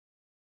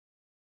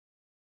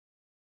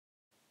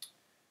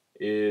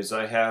is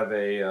I have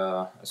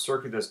a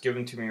circuit that's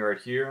given to me right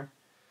here.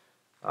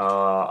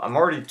 I'm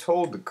already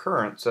told the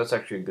current, so that's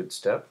actually a good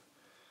step.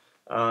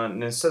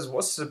 And it says,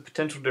 what's the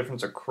potential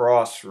difference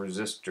across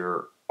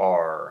resistor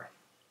R?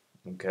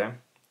 Okay.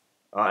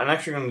 And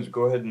actually, I'm going to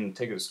go ahead and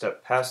take it a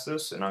step past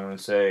this, and I'm going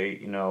to say,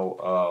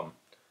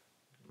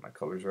 my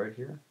color's right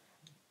here.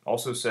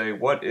 Also say,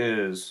 what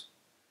is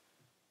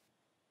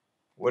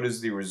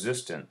the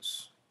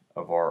resistance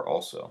of R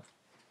also?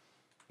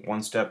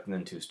 One step and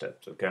then two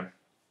steps, okay?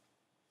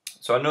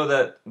 So I know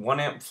that 1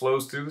 amp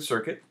flows through the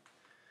circuit,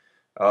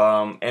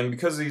 and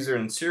because these are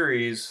in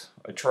series,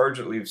 a charge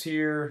that leaves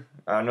here,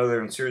 I know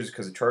they're in series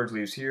because the charge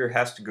leaves here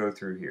has to go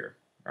through here,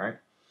 right?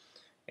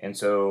 And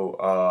so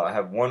I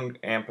have 1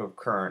 amp of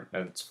current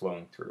that's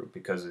flowing through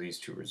because of these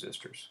two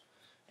resistors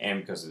and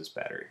because of this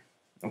battery.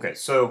 Okay,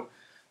 so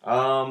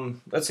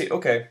let's see.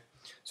 Okay,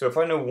 so if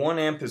I know 1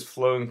 amp is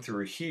flowing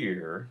through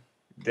here,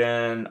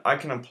 then I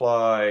can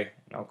apply,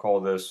 and I'll call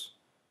this,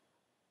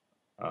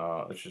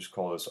 let's just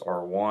call this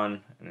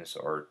R1 and this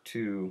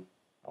R2.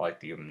 I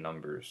like to give them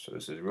numbers, so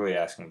this is really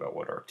asking about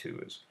what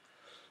R2 is.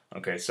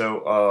 Okay,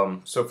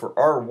 so so for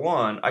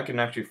R1, I can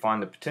actually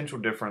find the potential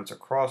difference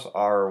across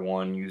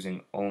R1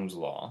 using Ohm's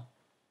law.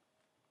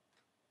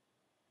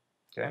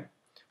 Okay,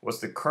 what's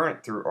the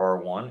current through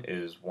R1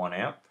 is 1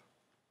 amp.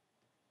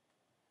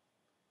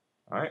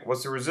 All right,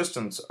 what's the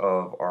resistance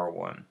of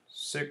R1?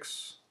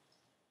 6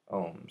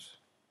 ohms.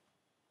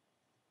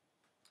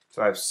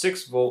 So I have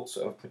 6 volts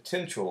of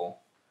potential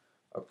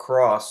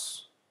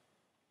across,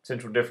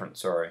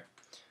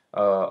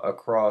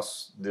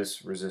 across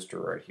this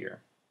resistor right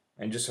here.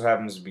 And just so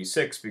happens to be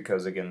 6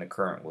 because, again, the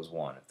current was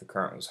 1. If the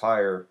current was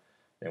higher,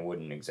 then it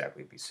wouldn't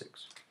exactly be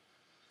 6.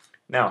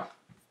 Now,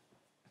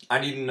 I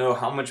need to know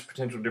how much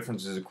potential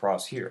difference is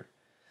across here.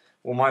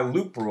 Well, my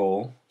loop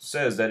rule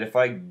says that if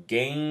I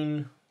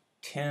gain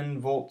 10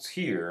 volts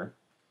here,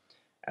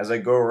 as I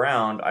go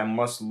around, I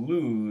must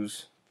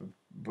lose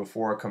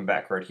before I come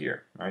back right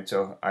here. All right,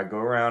 so I go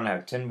around, I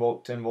have 10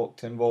 volt, 10 volt,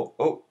 10 volt.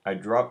 Oh, I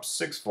drop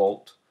 6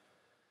 volt.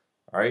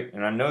 All right,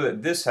 and I know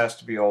that this has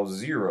to be all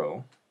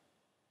 0.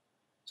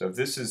 So if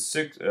this is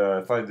 6,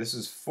 this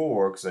is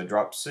 4 because I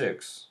dropped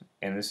 6,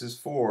 and this is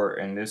 4,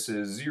 and this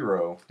is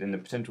 0, then the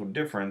potential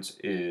difference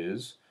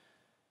is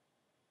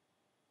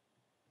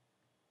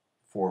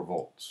 4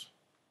 volts.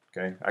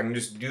 Okay, I can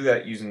just do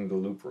that using the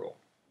loop rule.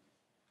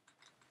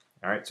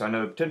 All right, so I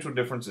know the potential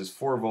difference is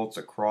 4 volts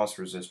across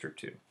resistor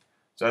 2.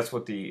 So that's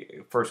what the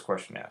first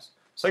question asks.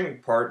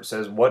 Second part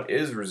says, what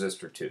is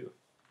resistor 2?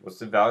 What's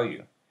the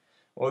value?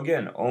 Well,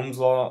 again, Ohm's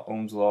law,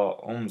 Ohm's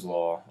law, Ohm's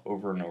law,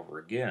 over and over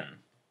again.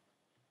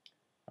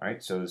 All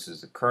right, so this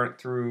is the current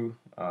through,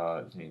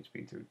 it needs to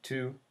be through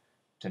 2,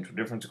 potential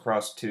difference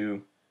across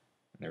 2,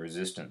 and the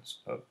resistance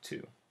of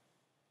 2.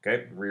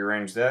 Okay,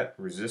 rearrange that.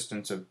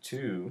 Resistance of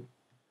 2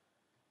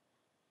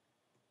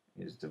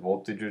 is the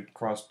voltage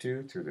across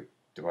 2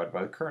 divided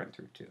by the current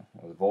through 2.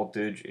 Well, the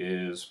voltage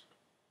is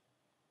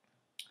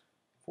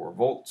 4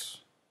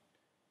 volts.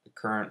 The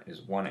current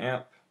is 1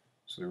 amp.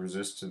 So the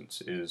resistance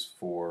is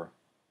 4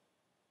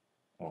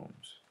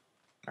 ohms.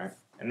 All right,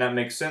 and that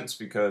makes sense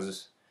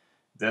because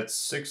that's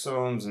 6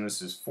 ohms and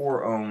this is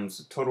 4 ohms.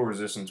 The total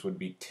resistance would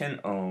be 10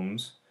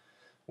 ohms,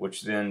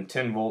 which then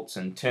 10 volts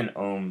and 10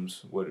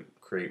 ohms would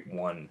create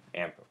 1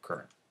 amp of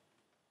current.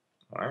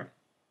 All right.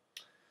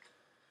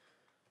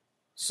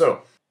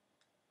 So,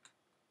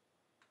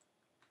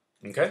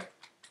 okay.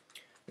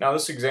 Now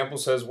this example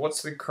says,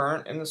 what's the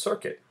current in the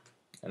circuit?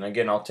 And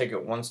again, I'll take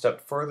it one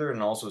step further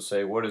and also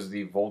say, what is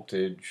the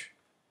voltage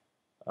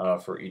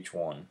for each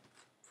one,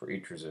 for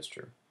each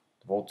resistor?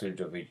 The voltage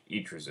of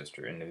each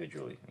resistor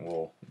individually. And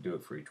we'll do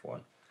it for each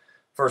one.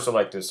 First, I'd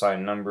like to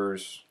assign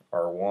numbers,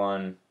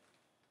 R1,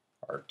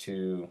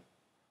 R2,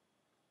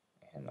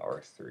 and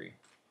R3.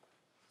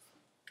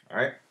 All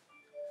right.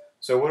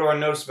 So what do I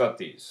notice about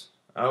these?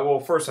 Well,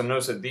 first I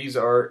notice that these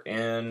are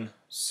in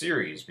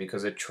series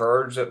because a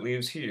charge that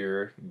leaves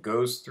here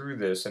goes through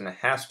this, and it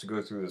has to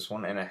go through this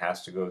one, and it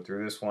has to go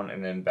through this one,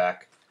 and then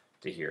back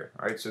to here.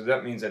 All right, so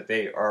that means that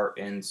they are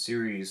in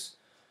series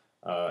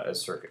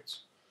as circuits.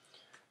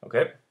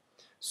 Okay,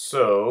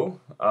 so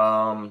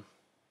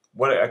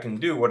what I can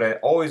do, what I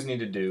always need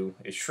to do,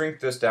 is shrink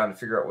this down to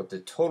figure out what the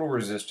total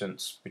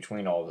resistance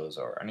between all of those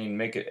are. I need to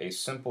make it a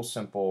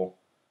simple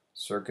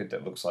circuit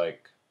that looks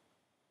like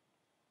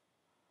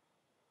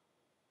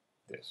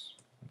this,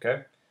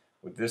 okay?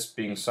 With this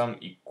being some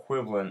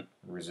equivalent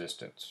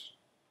resistance.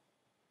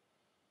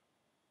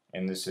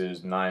 And this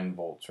is 9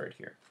 volts right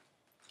here.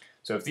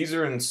 So if these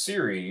are in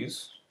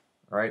series,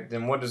 right,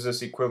 then what is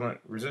this equivalent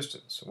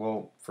resistance?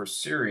 Well, for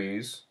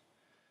series,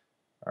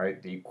 all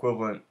right, the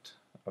equivalent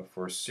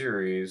for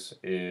series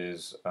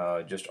is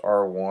just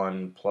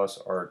R1 plus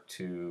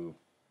R2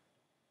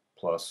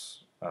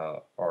 plus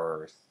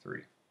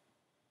R3.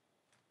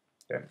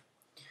 Okay.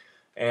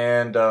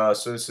 And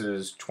so this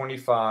is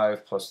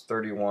 25 plus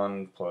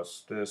 31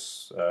 plus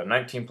this.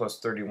 19 plus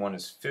 31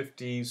 is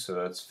 50, so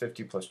that's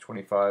 50 plus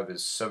 25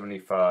 is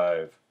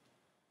 75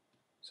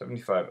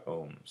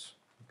 ohms.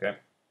 Okay.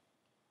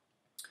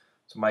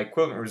 So my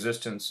equivalent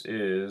resistance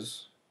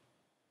is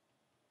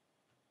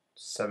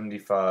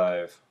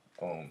 75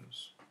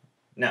 ohms.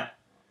 Now,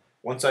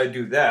 once I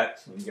do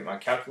that, let me get my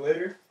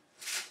calculator,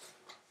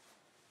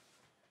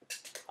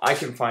 I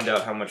can find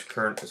out how much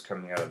current is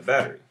coming out of the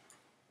battery.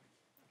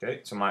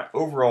 Okay, so my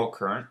overall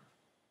current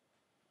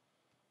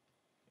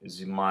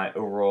is my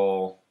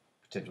overall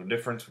potential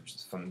difference, which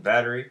is from the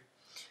battery,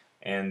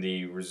 and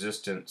the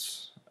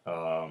resistance,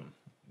 the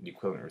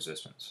equivalent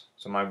resistance.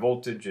 So my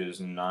voltage is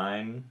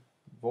 9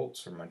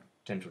 volts, or my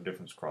potential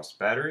difference across the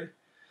battery,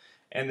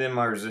 and then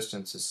my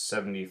resistance is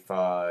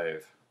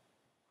 75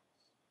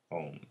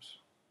 ohms.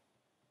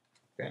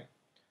 Okay,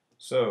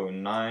 so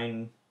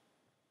 9,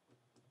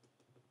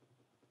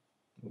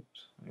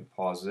 oops, let me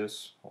pause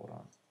this, hold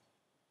on.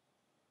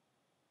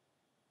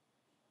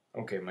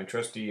 Okay, my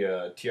trusty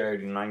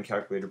TI-89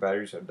 calculator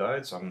batteries have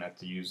died, so I'm going to have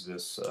to use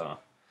this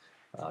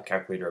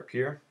calculator up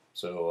here.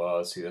 So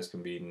let's see, that's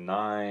going to be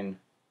 9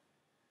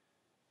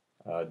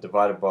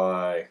 divided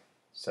by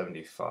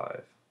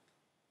 75.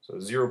 So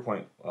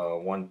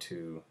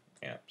 0.12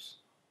 amps.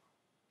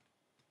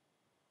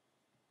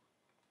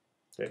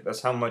 Okay,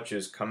 that's how much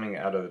is coming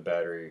out of the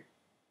battery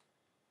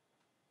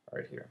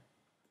right here.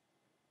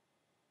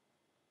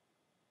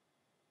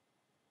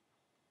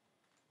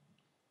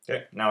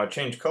 Okay, now I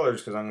changed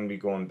colors because I'm going to be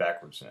going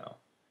backwards now.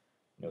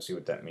 You'll see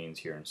what that means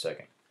here in a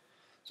second.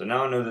 So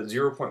now I know that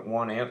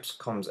 0.1 amps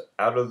comes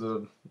out of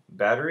the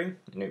battery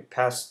and it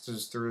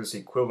passes through this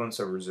equivalence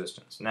of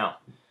resistance. Now,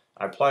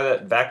 I apply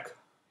that back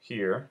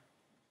here.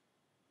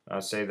 I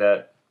say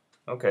that,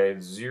 okay,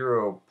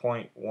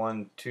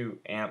 0.12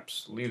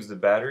 amps leaves the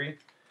battery.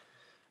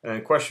 And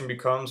the question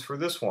becomes for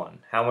this one,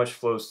 how much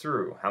flows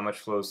through? How much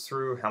flows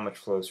through? How much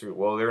flows through?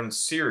 Well, they're in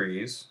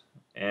series,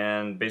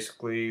 and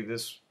basically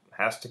this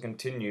has to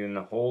continue in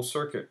the whole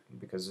circuit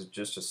because it's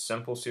just a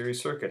simple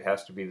series circuit. It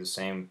has to be the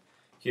same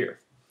here.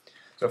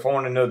 So if I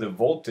want to know the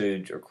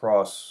voltage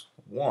across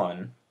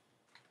 1,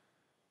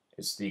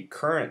 it's the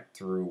current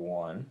through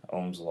 1,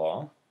 Ohm's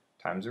law,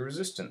 times the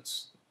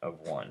resistance of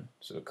 1.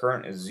 So the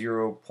current is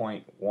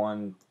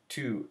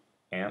 0.12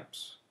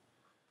 amps.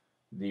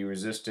 The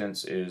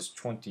resistance is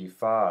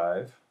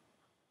 25.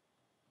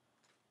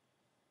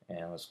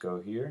 And let's go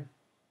here.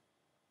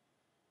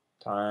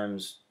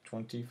 Times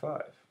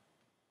 25.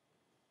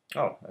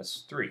 Oh,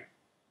 that's 3.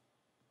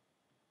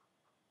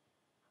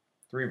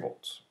 3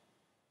 volts.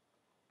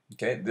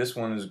 Okay, this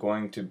one is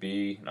going to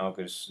be,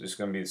 it's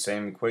going to be the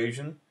same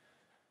equation.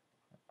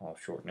 I'll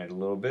shorten it a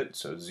little bit.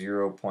 So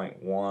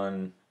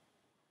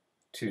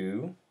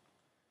 0.12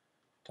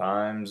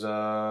 times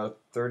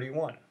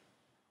 31.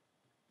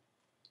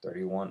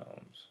 31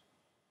 ohms.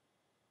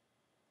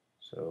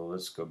 So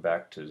let's go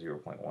back to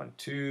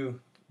 0.12,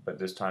 but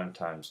this time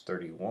times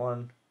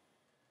 31.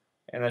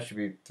 And that should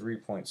be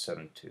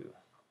 3.72.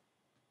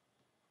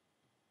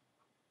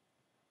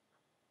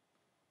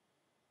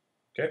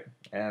 Okay,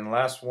 and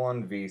last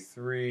one,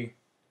 V3,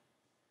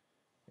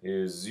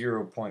 is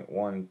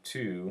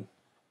 0.12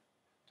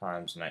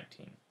 times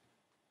 19.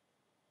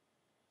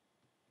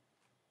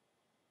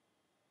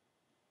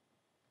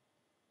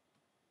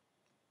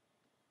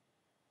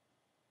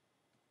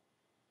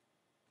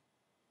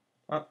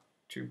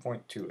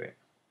 2.28.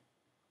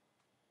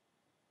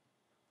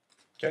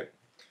 Okay,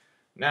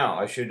 now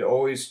I should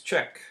always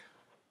check.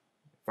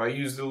 If I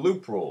use the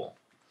loop rule,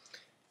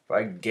 if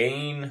I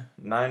gain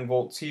 9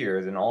 volts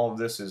here, then all of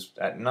this is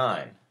at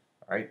 9.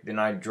 Right? Then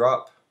I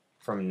drop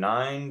from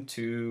 9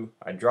 to,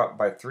 I drop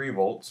by 3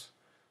 volts,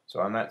 so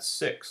I'm at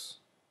 6.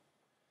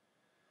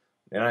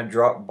 Then I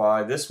drop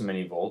by this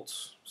many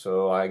volts,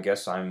 so I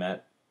guess I'm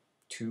at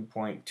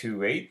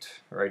 2.28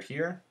 right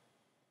here.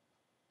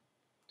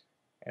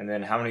 And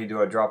then how many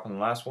do I drop on the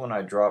last one?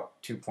 I drop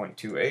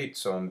 2.28,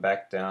 so I'm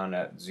back down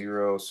at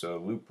 0. So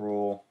loop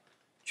rule,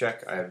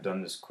 check, I have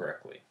done this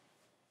correctly.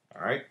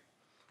 Alright,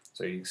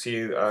 so you can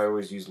see I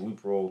always use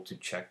loop rule to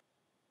check.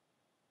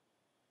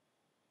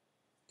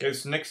 Okay,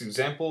 this next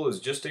example is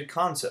just a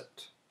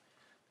concept.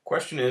 The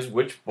question is,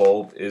 which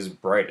bulb is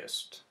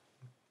brightest?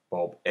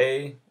 Bulb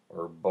A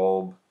or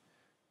bulb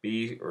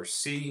B or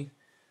C?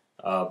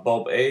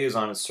 Bulb A is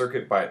on a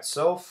circuit by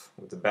itself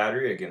with the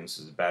battery. Again, this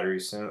is a battery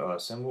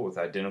symbol with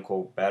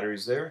identical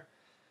batteries there.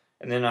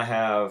 And then I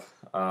have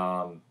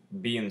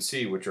B and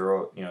C, which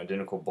are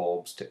identical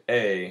bulbs to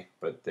A,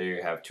 but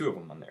they have 2 of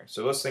them on there.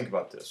 So let's think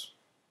about this.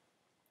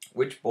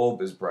 Which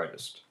bulb is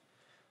brightest?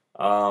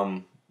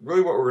 Really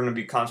what we're going to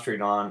be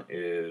concentrating on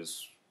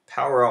is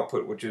power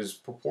output, which is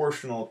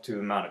proportional to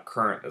the amount of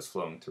current that's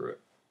flowing through it.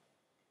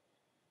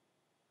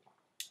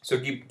 So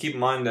keep in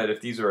mind that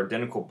if these are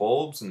identical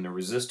bulbs, then the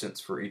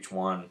resistance for each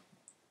one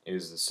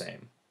is the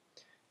same.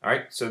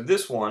 Alright, so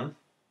this one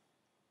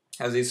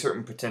has a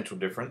certain potential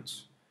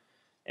difference,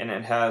 and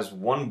it has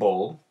 1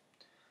 bulb.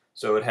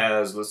 So it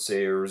has, let's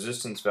say, a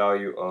resistance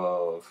value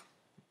of,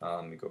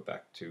 let me go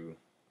back to,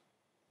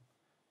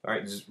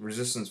 alright,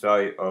 resistance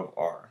value of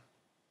R.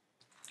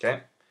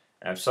 Okay,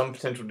 I have some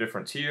potential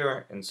difference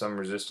here and some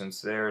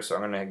resistance there, so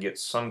I'm going to get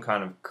some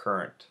kind of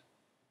current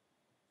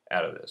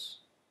out of this.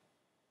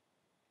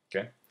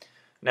 Okay,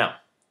 now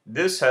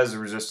this has a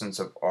resistance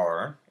of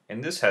R,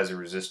 and this has a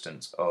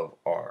resistance of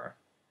R.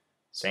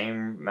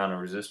 Same amount of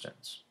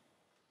resistance.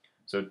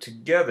 So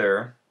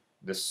together,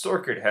 the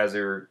circuit has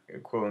an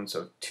equivalence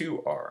of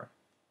 2R.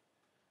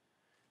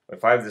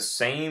 If I have the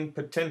same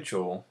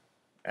potential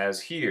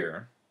as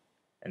here,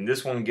 and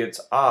this one gets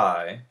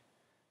I,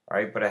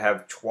 right, but I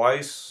have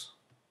twice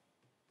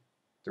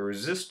the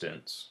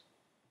resistance,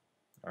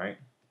 right?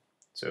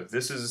 So if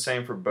this is the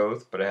same for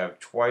both, but I have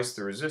twice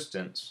the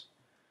resistance,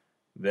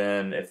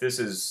 then if this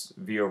is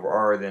V over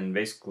R, then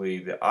basically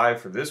the I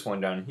for this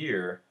one down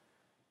here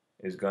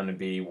is going to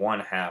be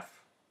 1/2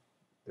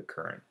 the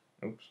current.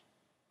 Oops.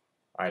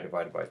 I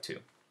divided by 2.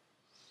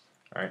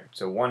 Alright,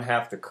 so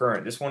 1/2 the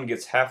current. This one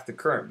gets half the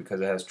current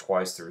because it has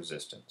twice the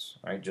resistance.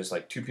 Right? Just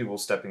like two people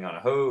stepping on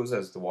a hose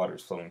as the water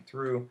is flowing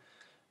through,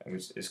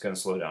 it's going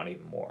to slow down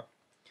even more.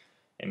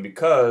 And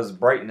because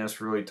brightness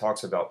really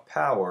talks about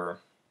power,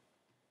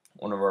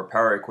 one of our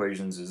power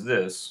equations is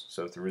this.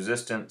 So if the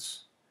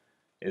resistance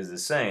is the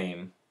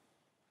same,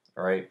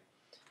 right,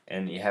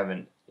 and you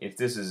have if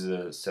this is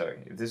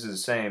the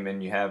same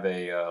and you have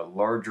a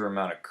larger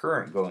amount of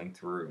current going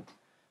through,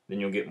 then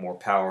you'll get more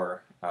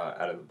power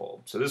out of the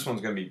bulb. So this one's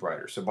going to be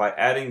brighter. So by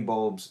adding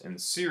bulbs in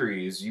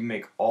series, you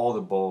make all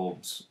the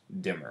bulbs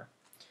dimmer.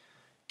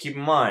 Keep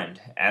in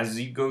mind, as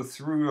you go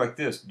through like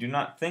this, do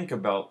not think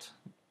about,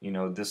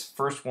 this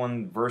first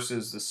one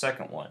versus the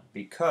second one,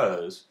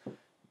 because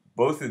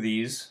both of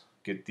these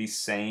get the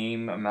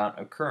same amount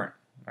of current.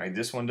 Right?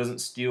 This one doesn't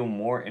steal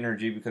more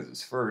energy because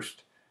it's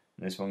first,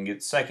 and this one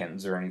gets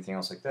seconds or anything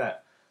else like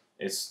that.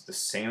 It's the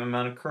same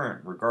amount of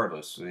current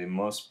regardless, so they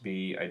must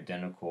be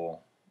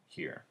identical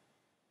here.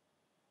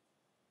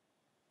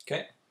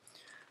 Okay,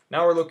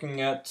 now we're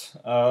looking at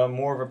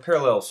more of a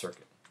parallel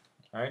circuit.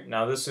 All right,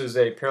 now this is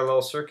a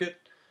parallel circuit.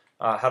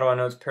 How do I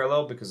know it's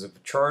parallel? Because if a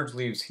charge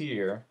leaves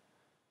here,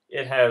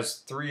 it has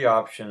 3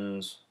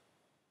 options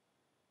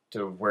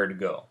to where to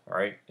go.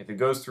 Right? If it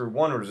goes through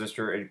one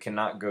resistor, it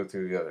cannot go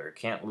through the other. It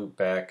can't loop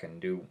back and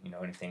do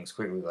anything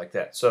squiggly like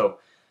that. So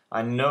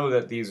I know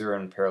that these are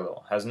in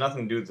parallel. It has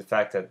nothing to do with the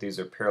fact that these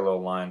are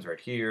parallel lines right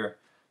here,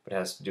 but it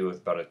has to do with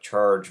about a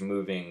charge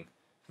moving.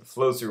 If it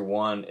flows through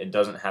one, it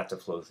doesn't have to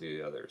flow through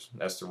the others.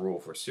 That's the rule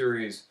for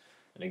series.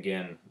 And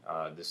again,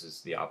 this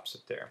is the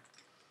opposite there.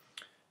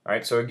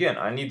 Alright, so again,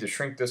 I need to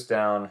shrink this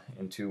down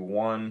into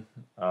one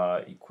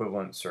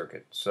equivalent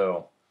circuit.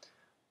 So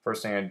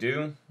first thing I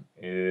do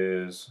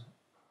is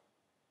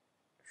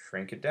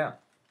shrink it down.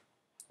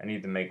 I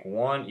need to make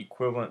one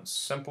equivalent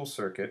simple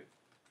circuit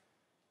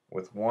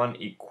with one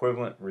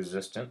equivalent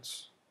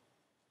resistance.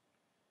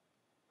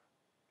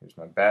 Here's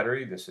my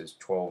battery. This is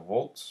 12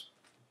 volts.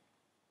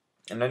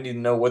 And I need to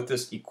know what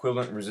this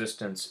equivalent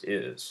resistance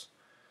is.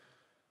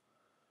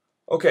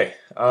 Okay,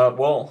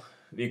 well,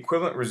 the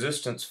equivalent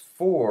resistance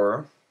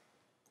for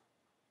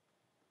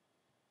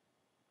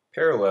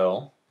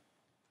parallel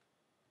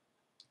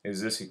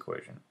is this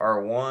equation.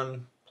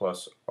 R1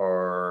 plus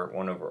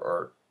R1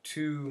 over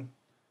R2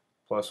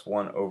 plus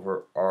 1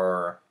 over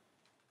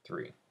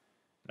R3.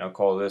 Now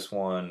call this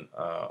one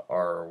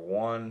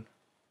R1,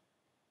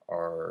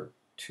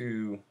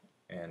 R2,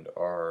 and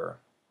R3.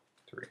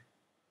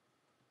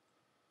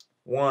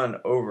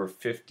 1 over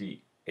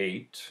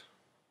 58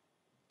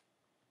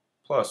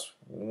 plus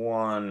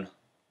 1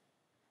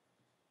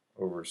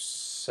 over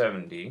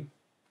 70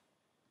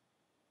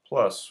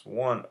 plus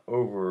 1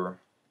 over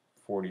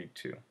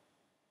 42.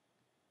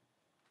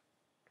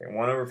 Okay,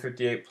 1 over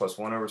 58 plus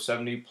 1 over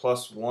 70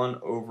 plus 1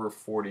 over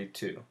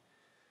 42.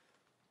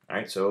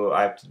 Alright, so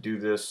I have to do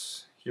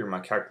this here in my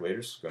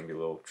calculator, so it's going to be a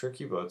little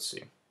tricky, but let's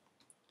see.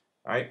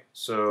 Alright,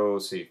 so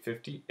let's see,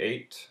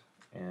 58,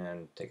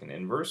 and take an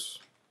inverse,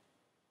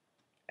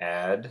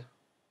 add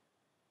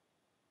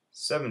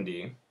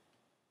 70,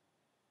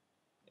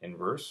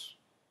 inverse,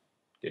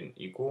 get an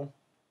equal,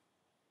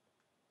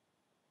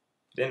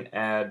 then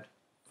add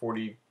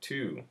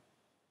 42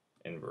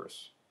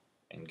 inverse,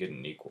 and get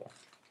an equal.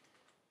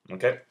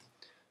 Okay,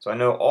 so I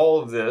know all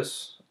of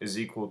this is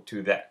equal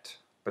to that.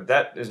 But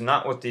that is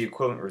not what the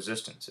equivalent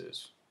resistance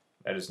is.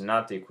 That is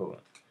not the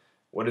equivalent.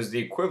 What is the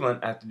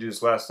equivalent? I have to do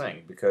this last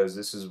thing because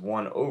this is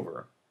 1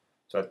 over.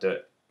 So I have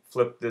to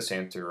flip this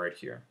answer right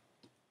here.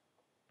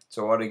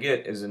 So what I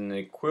get is an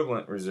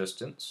equivalent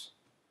resistance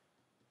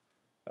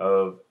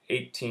of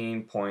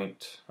 18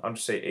 point, I'll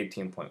just say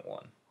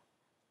 18.1.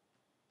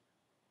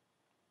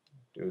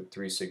 Do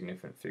 3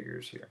 significant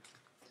figures here.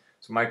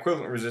 So my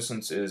equivalent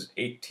resistance is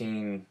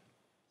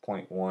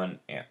 18.1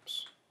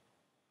 amps.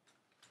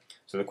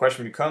 So the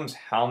question becomes,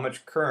 how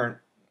much current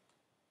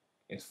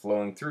is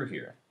flowing through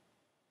here,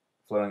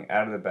 flowing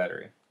out of the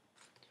battery?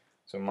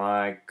 So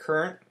my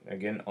current,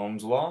 again,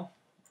 Ohm's law,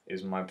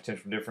 is my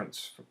potential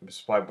difference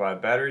supplied by a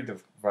battery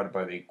divided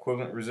by the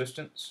equivalent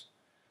resistance.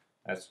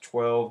 That's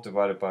 12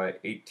 divided by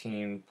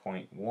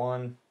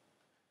 18.1.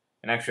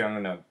 And actually, I'm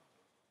gonna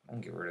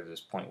get rid of this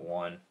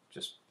 0.1.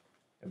 Just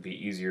it'd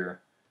be easier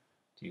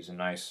to use a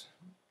nice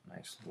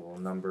little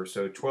number.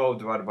 So 12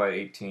 divided by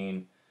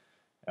 18.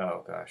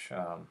 Oh gosh.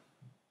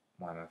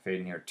 Why am I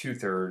fading here?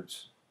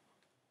 2/3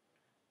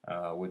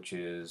 which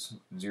is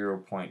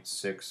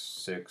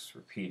 0.66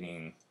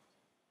 repeating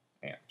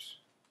amps.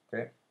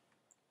 Okay,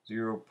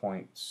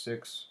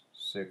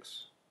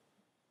 0.66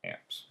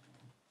 amps.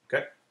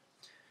 Okay.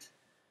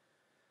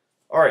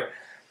 All right.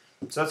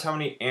 So that's how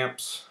many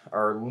amps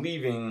are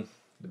leaving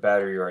the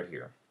battery right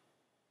here.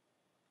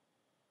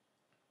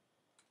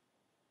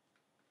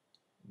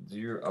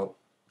 Oh,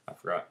 I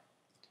forgot.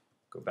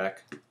 Go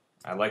back.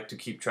 I like to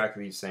keep track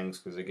of these things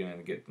because they're going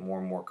to get more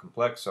and more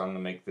complex. So I'm going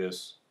to make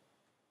this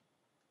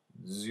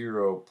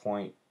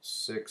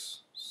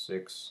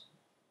 0.66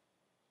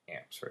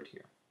 amps right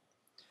here.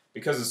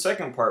 Because the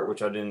second part,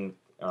 which I didn't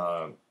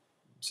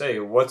say,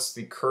 what's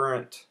the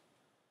current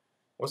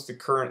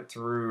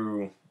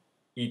through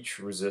each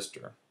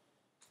resistor?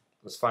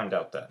 Let's find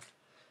out that.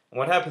 And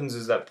what happens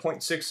is that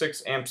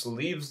 0.66 amps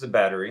leaves the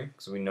battery,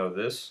 because we know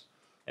this,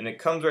 and it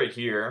comes right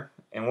here,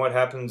 and what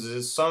happens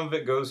is some of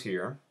it goes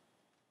here.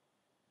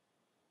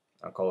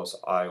 I'll call this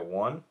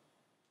I1.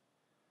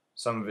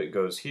 Some of it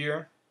goes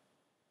here,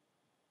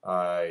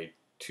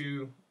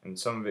 I2, and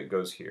some of it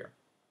goes here.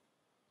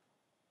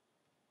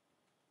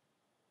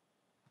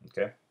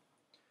 Okay.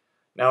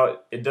 Now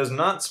it does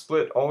not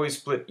always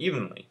split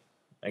evenly.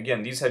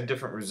 Again, these have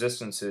different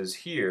resistances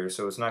here,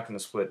 so it's not going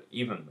to split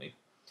evenly.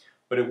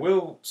 But it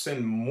will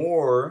send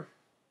more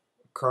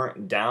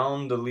current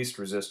down the least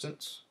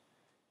resistance,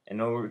 and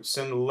it will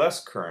send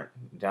less current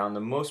down the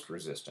most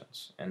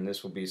resistance, and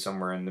this will be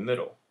somewhere in the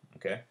middle.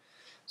 Okay,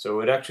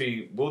 so it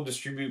actually will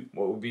distribute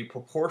what will be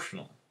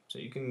proportional. So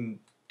you can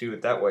do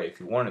it that way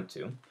if you wanted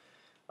to,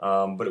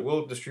 but it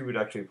will distribute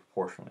actually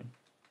proportionally.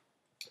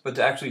 But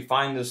to actually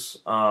find this,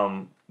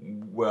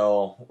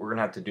 well, we're going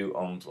to have to do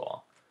Ohm's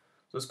law.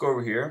 So let's go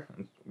over here.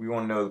 We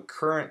want to know the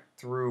current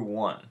through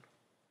 1.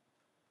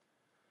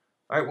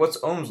 Alright,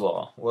 what's Ohm's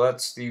law? Well,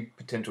 that's the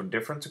potential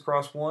difference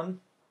across 1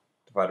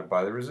 divided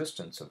by the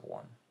resistance of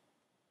 1.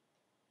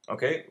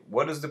 Okay,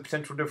 what is the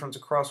potential difference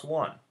across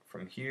 1?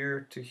 From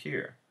here to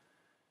here.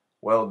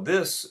 Well,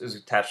 this is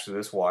attached to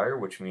this wire,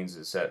 which means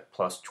it's at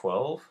plus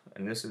 12,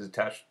 and this is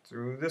attached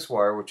through this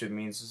wire, which it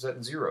means it's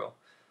at 0.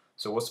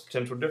 So what's the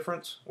potential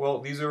difference? Well,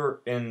 these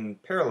are in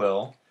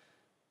parallel,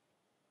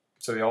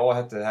 so they all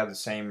have to have the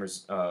same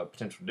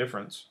potential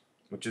difference,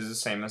 which is the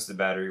same as the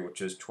battery, which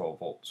is 12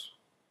 volts.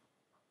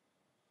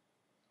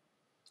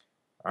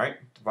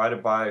 Alright,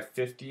 divided by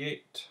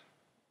 58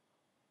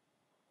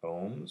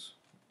 ohms,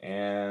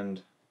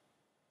 and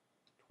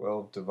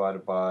 12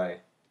 divided by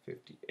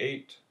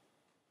 58,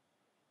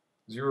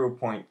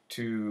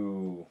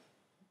 0.2,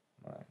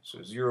 so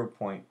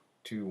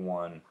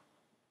 0.21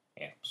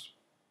 amps.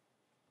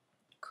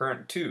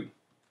 Current 2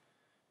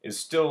 is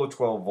still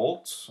 12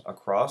 volts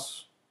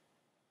across.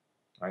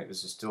 Right,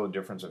 this is still a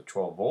difference of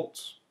 12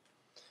 volts,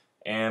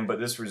 but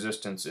this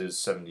resistance is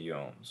 70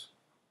 ohms.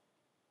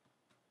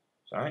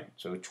 Alright,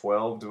 so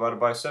 12 divided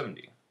by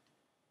 70.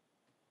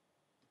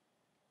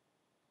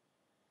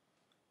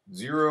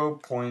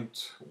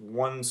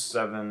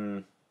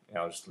 0.17,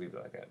 I'll just leave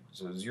it like that.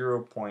 So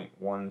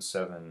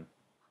 0.17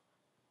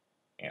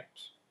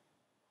 amps.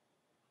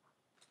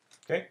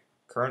 Okay,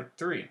 current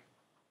 3.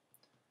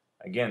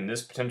 Again,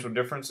 this potential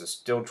difference is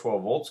still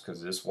 12 volts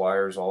because this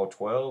wire is all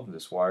 12,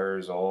 this wire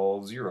is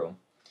all 0.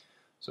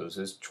 So this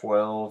is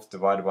 12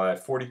 divided by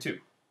 42.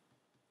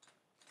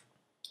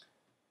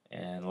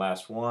 And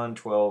last one,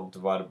 12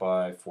 divided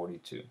by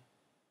 42.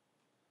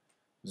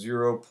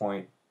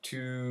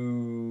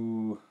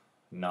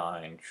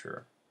 0.29,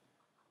 sure.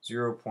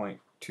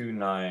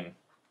 0.29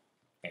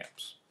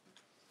 amps.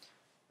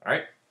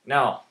 Alright,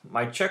 now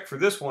my check for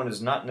this one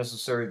is not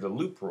necessarily the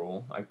loop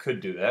rule. I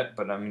could do that,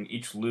 but I mean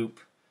each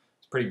loop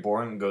is pretty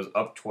boring. It goes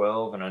up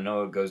 12, and I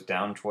know it goes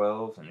down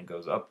 12, and it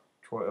goes up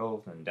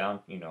 12, and down,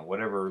 you know,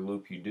 whatever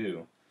loop you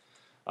do.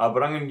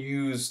 But I'm going to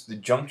use the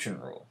junction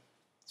rule.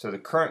 So the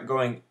current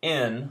going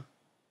in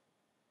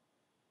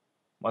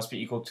must be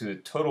equal to the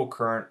total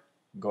current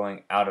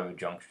going out of a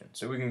junction.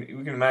 So we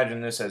can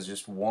imagine this as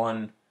just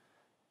one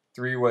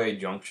three-way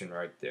junction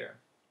right there.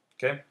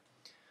 Okay?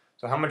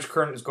 So how much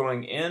current is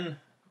going in?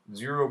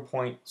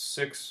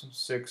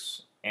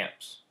 0.66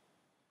 amps.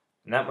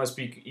 And that must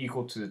be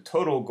equal to the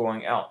total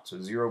going out. So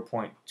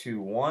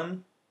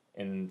 0.21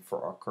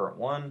 for our current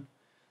 1,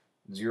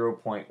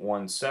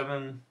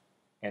 0.17,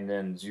 and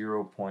then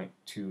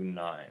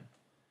 0.29.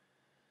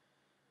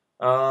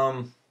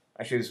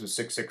 Actually, this was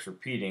 6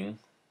 repeating,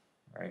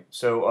 right?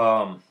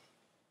 So,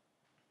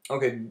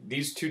 okay,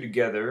 these two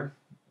together,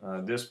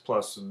 this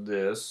plus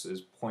this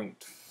is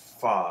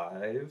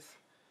 0.5,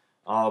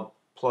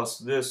 plus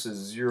this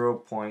is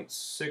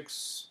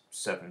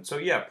 0.67. So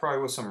yeah,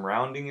 probably with some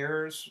rounding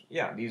errors,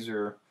 yeah, these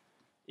are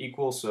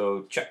equal,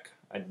 so check,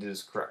 I did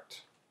this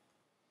correct.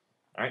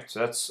 Alright, so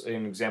that's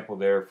an example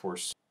there for...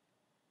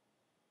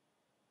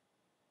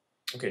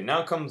 Okay,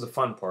 now comes the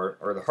fun part,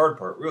 or the hard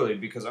part, really,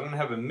 because I'm going to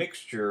have a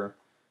mixture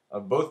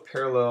of both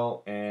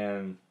parallel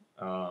and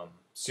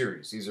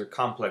series. These are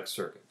complex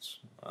circuits.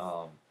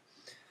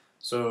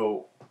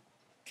 So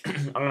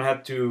I'm going to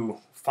have to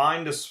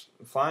find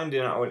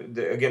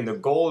again, the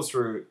goal is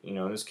to,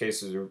 in this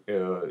case, is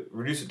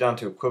reduce it down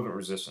to equivalent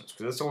resistance,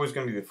 because that's always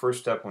going to be the first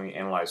step when you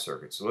analyze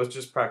circuits. So let's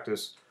just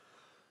practice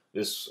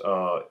this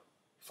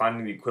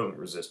finding the equivalent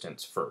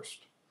resistance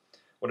first.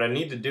 What I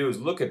need to do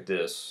is look at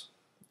this.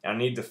 I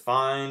need to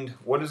find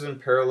what is in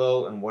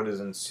parallel and what is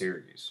in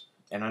series,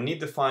 and I need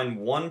to find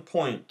one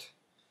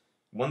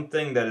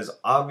thing that is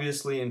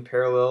obviously in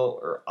parallel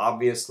or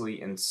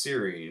obviously in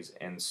series,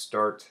 and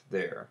start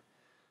there.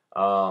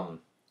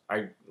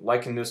 I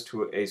liken this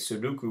to a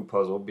Sudoku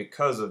puzzle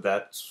because of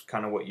that's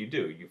kind of what you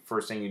do.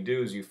 First thing you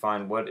do is you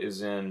find what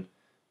is in,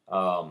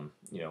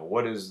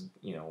 what is,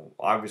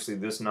 obviously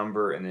this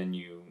number, and then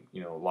you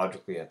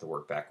logically have to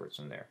work backwards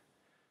from there.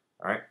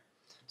 All right.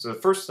 So the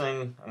first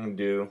thing I'm going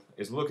to do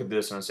is look at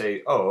this and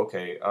say, oh,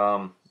 okay,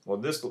 well,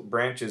 this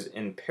branch is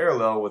in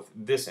parallel with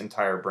this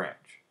entire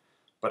branch,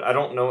 but I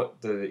don't know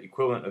what the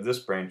equivalent of this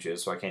branch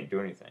is, so I can't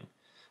do anything.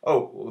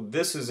 Oh, well,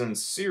 this is in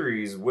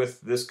series with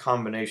this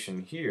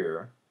combination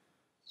here.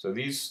 So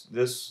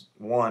this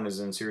one is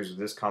in series with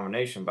this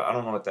combination, but I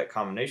don't know what that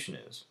combination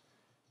is.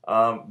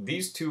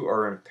 These two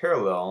are in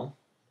parallel,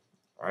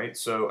 right?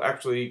 So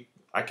actually,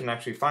 I can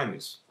actually find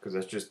these because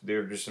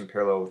they're just in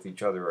parallel with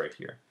each other right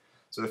here.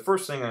 So the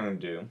first thing I'm going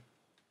to do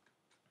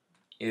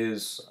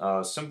is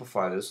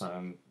simplify this. I'm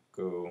going to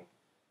go,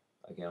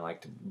 again, I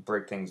like to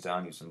break things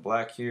down using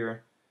black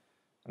here.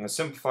 I'm going to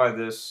simplify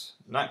this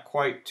not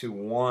quite to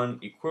one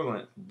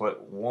equivalent,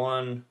 but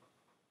one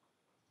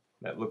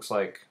that looks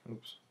like,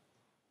 looks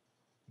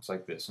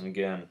like this. And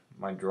again,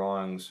 my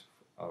drawings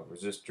of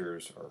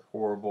resistors are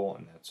horrible,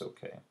 and that's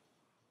okay.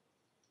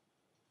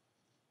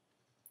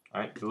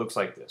 Alright, it looks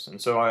like this.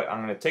 And so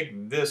I'm going to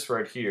take this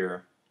right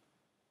here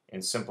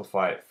and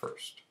simplify it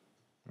first.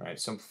 Alright,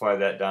 simplify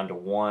that down to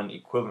one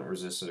equivalent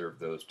resistor of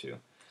those two.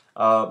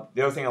 The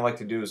other thing I like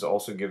to do is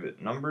also give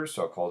it numbers,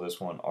 so I'll call this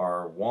one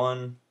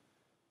R1,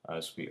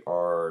 this will be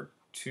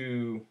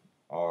R2,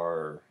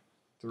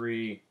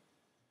 R3,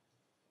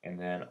 and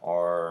then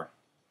R4.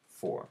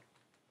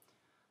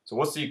 So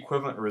what's the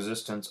equivalent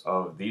resistance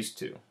of these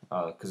two?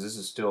 Because this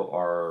is still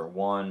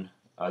R1.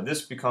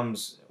 This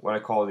becomes what I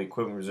call the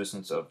equivalent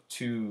resistance of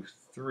 2,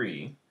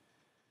 3.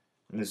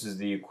 And this is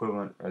the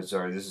equivalent, this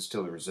is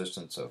still the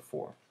resistance of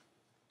 4.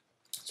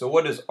 So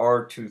what is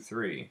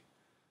R23?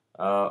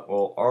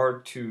 Well,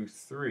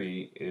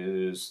 R23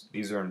 is,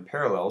 these are in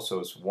parallel, so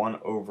it's 1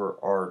 over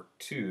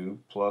R2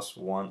 plus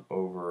 1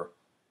 over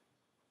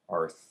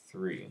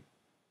R3.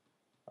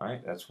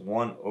 Alright, that's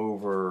 1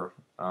 over,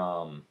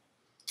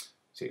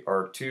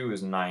 R2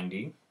 is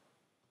 90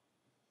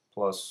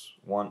 plus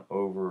 1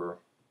 over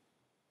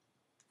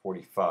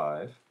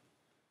 45,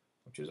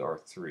 which is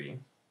R3.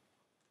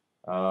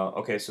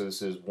 Okay, so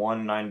this is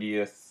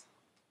 1/90th.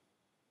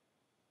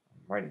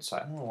 I'm writing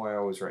side. I don't know why I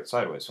always write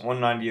sideways.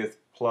 1/90th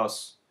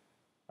plus,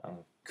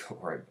 go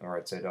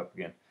right side up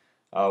again.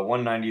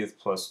 1/90th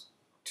plus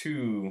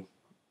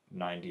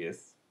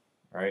 2/90th,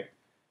 right?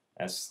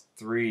 That's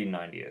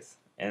 3/90th.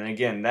 And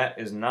again, that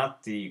is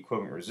not the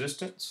equivalent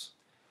resistance.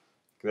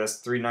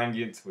 That's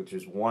 3/90th, which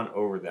is 1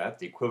 over that.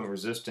 The equivalent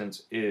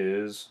resistance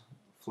is,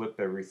 flip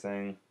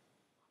everything,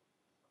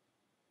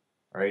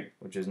 right,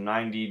 which is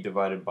 90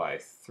 divided by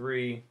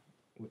 3,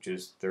 which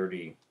is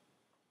 30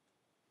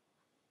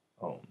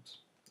 ohms.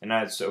 And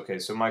that's, okay,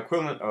 so my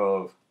equivalent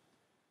of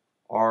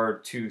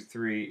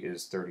R23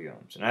 is 30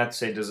 ohms. And I'd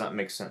say, does that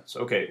make sense?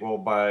 Okay, well,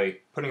 by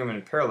putting them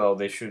in parallel,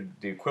 the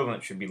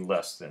equivalent should be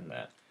less than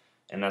that.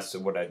 And that's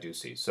what I do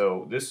see.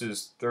 So this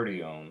is 30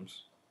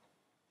 ohms.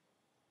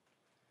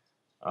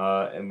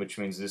 And which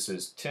means this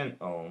is 10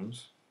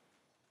 ohms.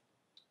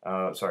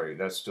 Sorry,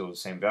 that's still the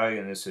same value,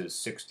 and this is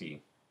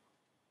 60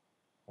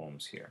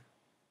 ohms here.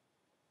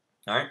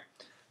 Alright,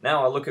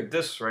 now I look at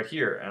this right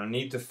here, and I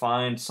need to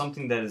find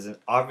something that is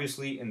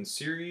obviously in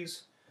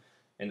series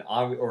and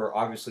or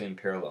obviously in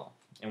parallel.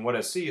 And what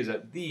I see is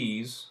that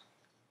these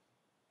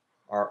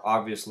are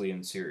obviously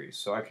in series.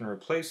 So I can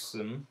replace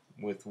them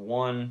with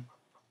one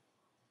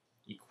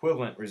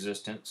equivalent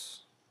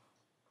resistance.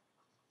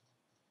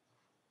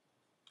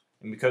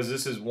 And because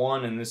this is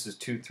 1 and this is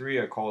 2,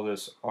 3, I call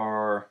this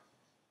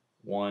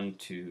R1,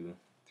 2,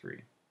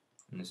 3.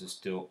 And this is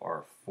still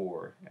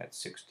R4 at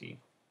 60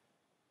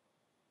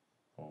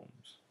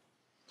 ohms.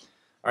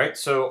 Alright,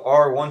 so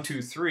R1,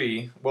 2,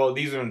 3, well,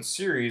 these are in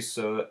series,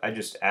 so I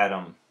just add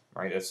them,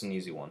 right? That's an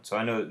easy one. So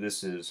I know that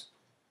this is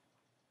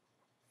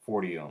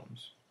 40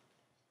 ohms.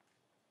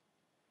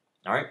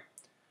 Alright,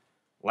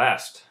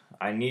 last,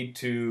 I need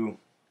to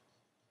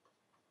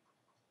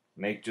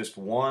make just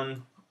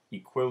one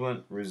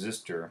equivalent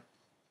resistor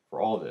for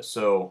all this.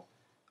 So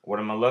what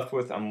am I left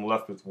with? I'm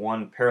left with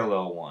one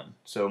parallel one.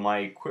 So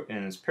my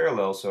and it's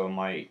parallel, so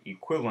my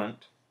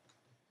equivalent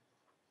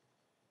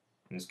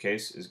in this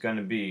case is going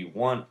to be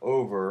 1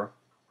 over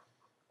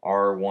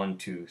R1,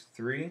 2,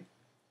 3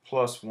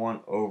 plus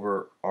 1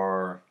 over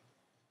R4.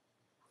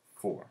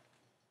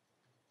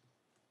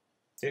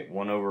 Okay,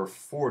 1 over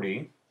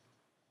 40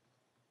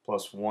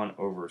 plus 1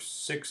 over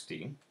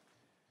 60.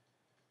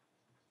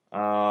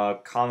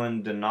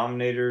 Common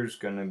denominator is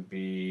going to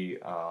be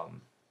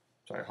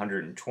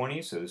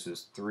 120. So this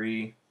is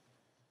 3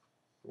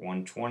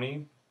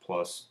 120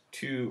 plus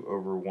 2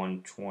 over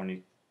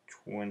 120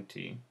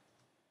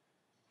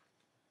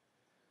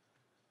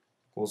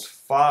 equals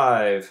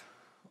 5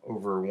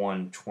 over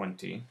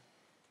 120.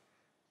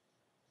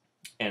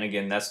 And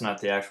again, that's not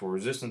the actual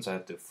resistance. I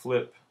have to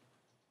flip,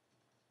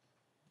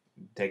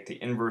 take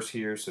the inverse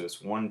here, so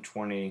it's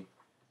 120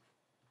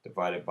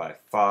 divided by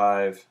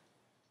 5,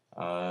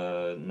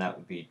 and that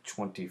would be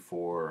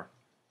 24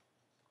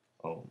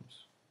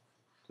 ohms.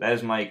 That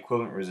is my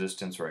equivalent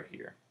resistance right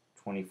here,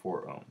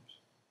 24 ohms.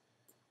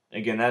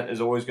 Again, that is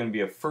always going to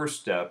be a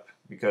first step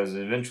because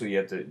eventually you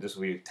have to, this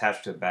will be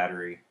attached to a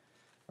battery,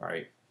 all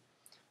right?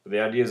 But the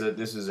idea is that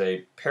this is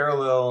a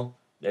parallel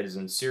that is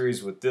in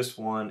series with this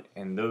one,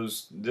 and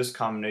this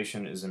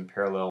combination is in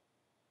parallel.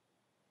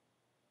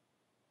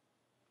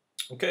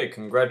 Okay,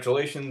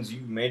 congratulations,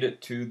 you made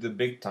it to the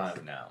big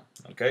time now,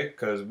 okay?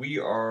 Because we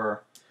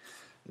are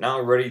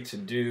now ready to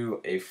do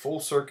a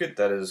full circuit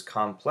that is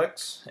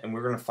complex, and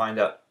we're going to find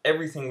out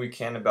everything we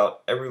can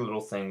about every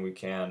little thing we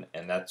can,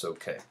 and that's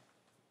okay.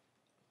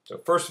 So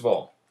first of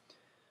all,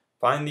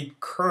 find the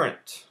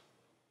current,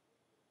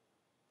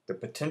 the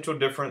potential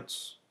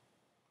difference,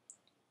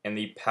 and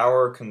the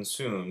power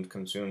consumed.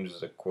 Consumed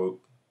is a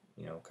quote,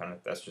 you know, kind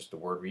of, that's just the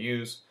word we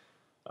use.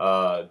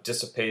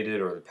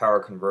 Dissipated or the power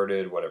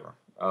converted, whatever.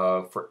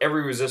 For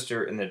every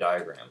resistor in the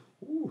diagram.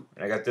 Ooh,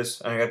 and I got this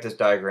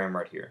diagram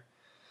right here.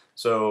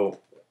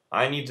 So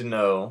I need to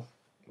know,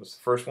 what's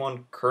the first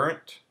one?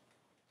 Current,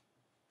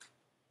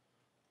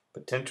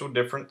 potential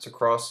difference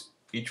across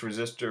each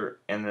resistor,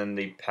 and then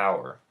the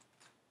power.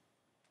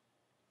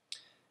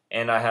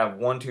 And I have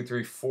 1, 2,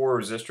 3,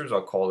 4 resistors.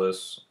 I'll call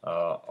this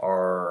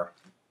R1.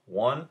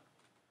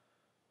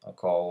 I'll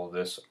call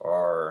this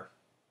R2,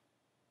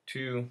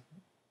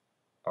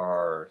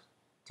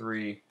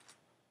 R3,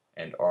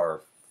 and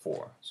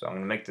R4. So I'm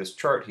going to make this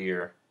chart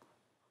here.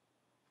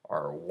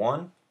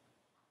 R1,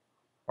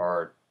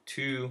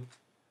 R2,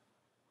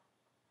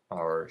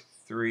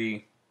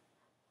 R3,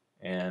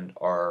 and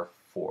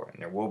R4.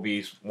 And there will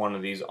be one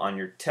of these on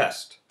your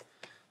test.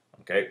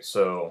 Okay,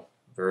 so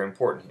very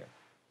important here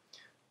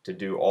to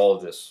do all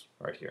of this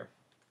right here.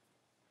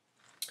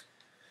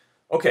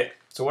 Okay,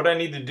 so what I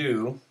need to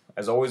do,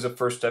 as always, the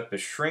first step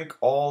is shrink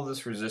all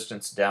this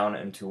resistance down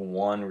into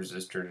one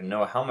resistor to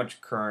know how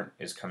much current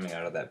is coming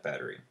out of that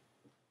battery.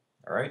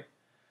 Alright?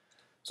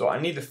 So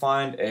I need to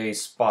find a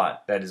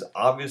spot that is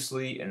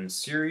obviously in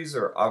series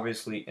or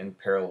obviously in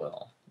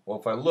parallel. Well,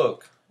 if I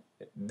look,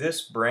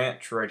 this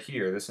branch right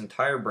here, this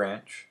entire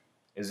branch,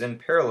 is in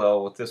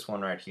parallel with this one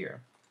right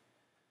here.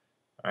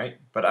 Alright?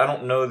 But I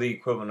don't know the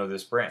equivalent of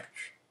this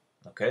branch.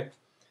 Okay?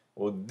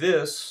 Well,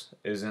 this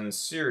is in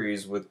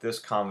series with this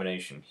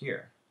combination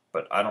here,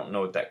 but I don't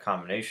know what that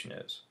combination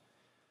is.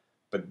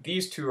 But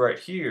these two right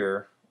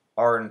here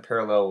are in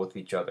parallel with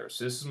each other.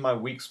 So this is my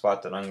weak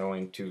spot that I'm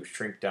going to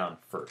shrink down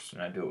first.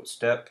 And I do it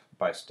step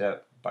by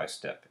step by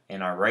step.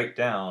 And I write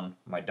down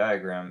my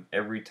diagram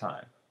every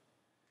time.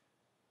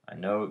 I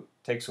know it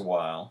takes a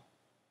while,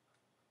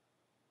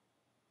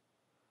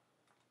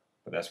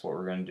 but that's what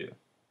we're going to do.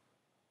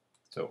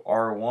 So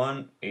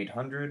R1,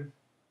 800.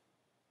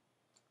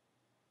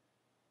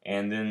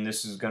 And then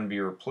this is going to be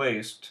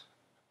replaced.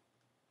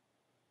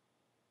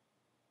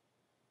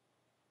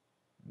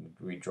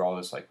 We draw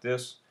this like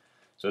this.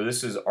 So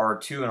this is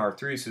R2 and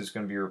R3, so it's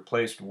going to be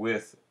replaced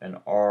with an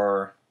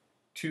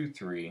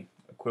R23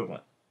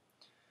 equivalent.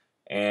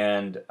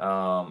 And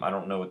I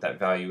don't know what that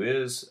value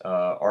is.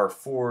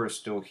 R4 is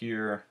still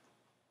here.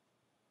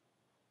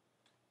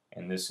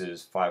 And this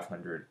is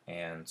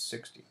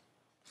 560.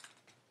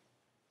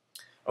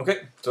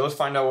 Okay, so let's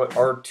find out what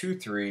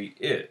R23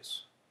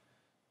 is.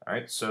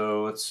 Alright,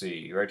 so let's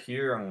see, right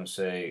here I'm going to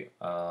say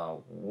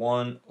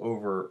 1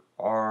 over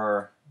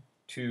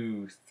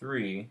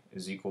R23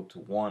 is equal to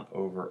 1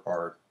 over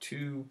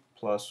R2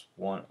 plus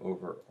 1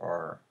 over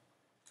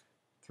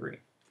R3.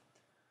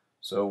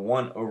 So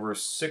 1 over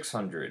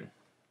 600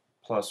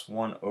 plus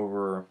 1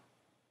 over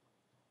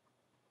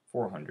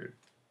 400.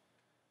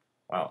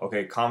 Wow,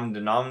 okay, common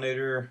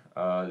denominator,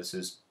 this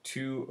is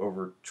 2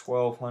 over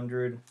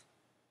 1200.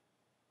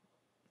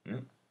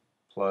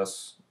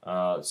 Plus,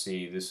 let's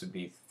see, this would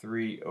be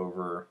 3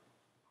 over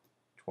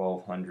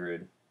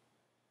 1200.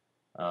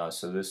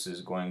 So this is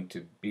going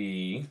to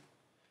be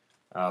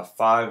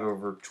 5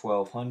 over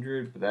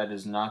 1200, but that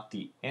is not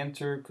the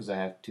answer because I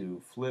have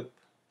to flip.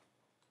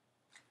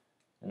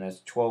 And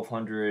that's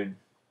 1200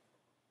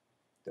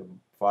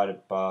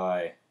 divided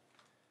by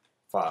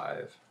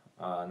 5.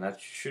 And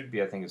that should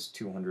be, I think it's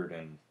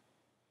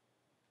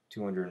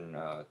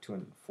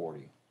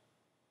 240.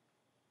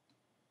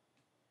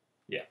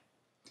 Yeah.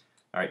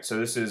 Alright, so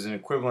this is an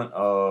equivalent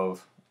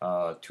of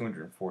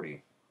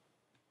 240.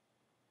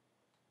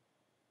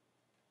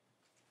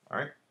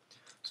 Alright,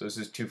 so this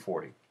is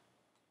 240.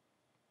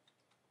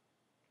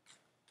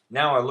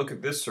 Now I look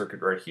at this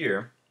circuit right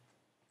here,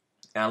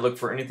 and I look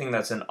for anything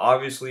that's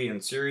obviously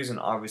in series and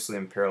obviously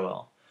in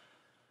parallel.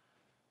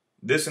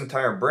 this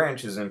entire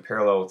branch is in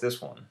parallel with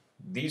this one.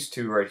 These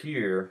two right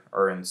here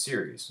are in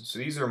series. So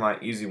these are my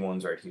easy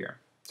ones right here.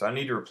 So I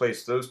need to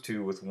replace those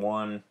two with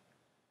one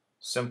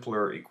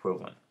simpler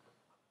equivalent.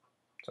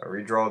 So I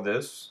redraw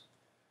this.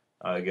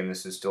 Again,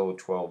 this is still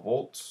 12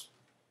 volts.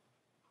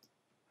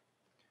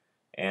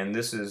 And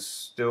this is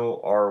still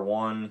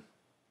R1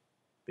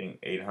 being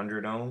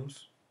 800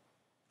 ohms.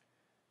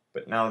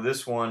 But now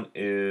this one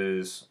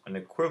is an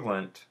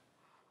equivalent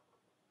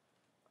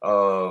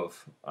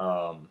of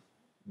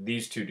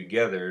these two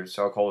together.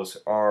 So I'll call this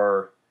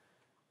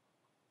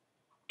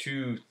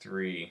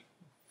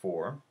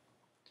R234.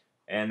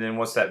 And then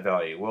what's that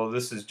value? Well,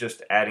 this is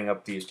just adding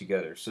up these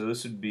together. So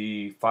this would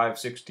be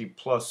 560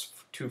 plus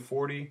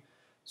 240.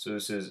 So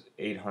this is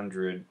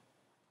 800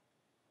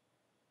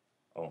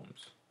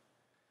 ohms.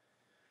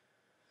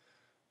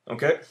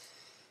 Okay.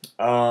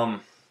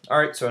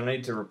 Alright, so I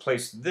need to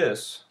replace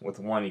this with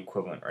one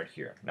equivalent right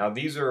here. Now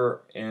these are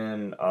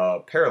in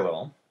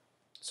parallel,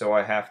 so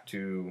I have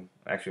to,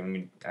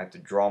 actually I have to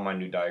draw my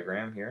new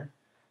diagram here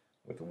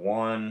with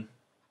one,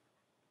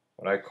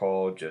 what I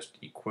call just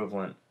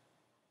equivalent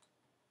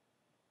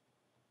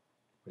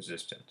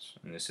resistance,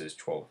 and this is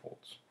 12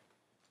 volts.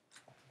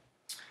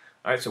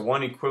 Alright, so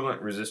one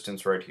equivalent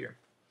resistance right here.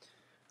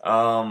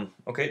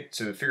 Okay,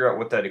 so to figure out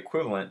what that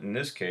equivalent, in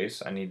this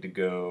case, I need to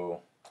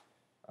go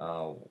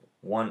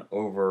 1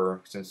 over,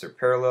 since they're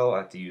parallel, I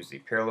have to use the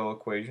parallel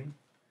equation.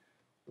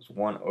 It's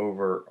 1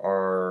 over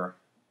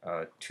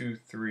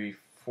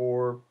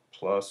R234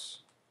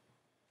 plus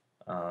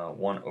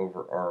 1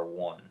 over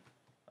R1.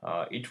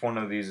 Each one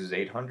of these is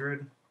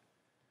 800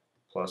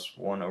 plus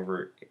 1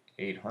 over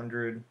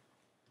 800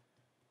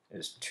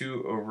 is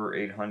 2 over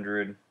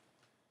 800,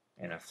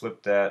 and I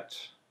flip that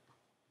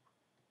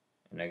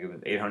and I give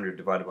it 800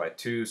 divided by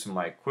 2, so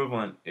my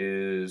equivalent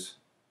is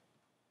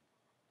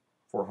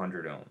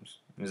 400 ohms.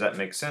 Does that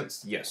make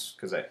sense? Yes,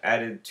 because I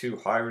added two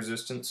high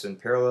resistance in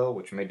parallel,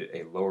 which made it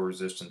a lower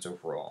resistance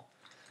overall,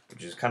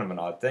 which is kind of an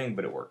odd thing,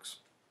 but it works.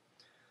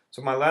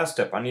 So my last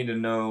step, I need to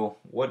know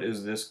what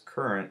is this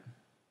current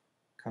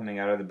coming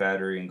out of the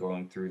battery and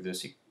going through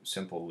this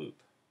simple loop.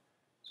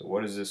 So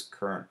what is this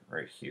current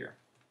right here?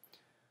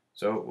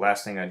 So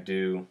last thing I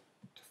do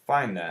to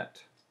find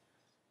that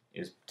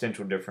is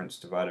potential difference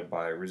divided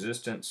by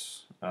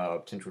resistance.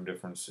 Potential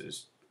difference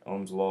is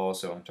Ohm's law,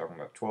 so I'm talking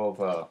about 12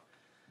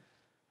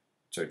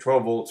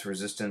 volts,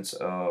 resistance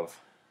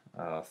of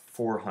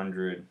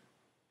 400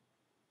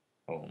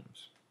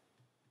 ohms.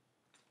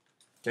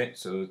 Okay,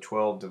 so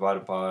 12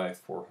 divided by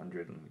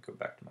 400, let me go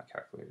back to my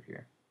calculator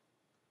here.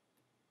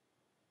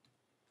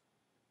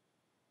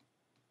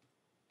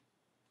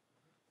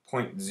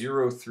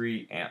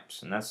 .03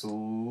 amps, and that's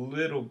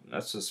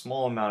a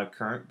small amount of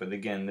current, but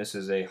again, this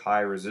is a high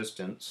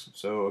resistance,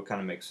 so it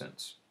kind of makes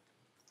sense.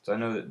 So I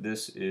know that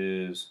this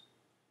is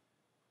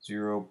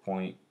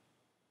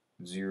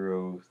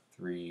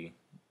 0.03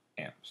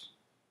 amps.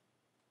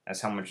 That's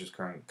how much is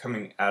current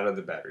coming out of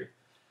the battery.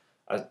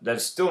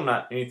 That's still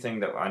not anything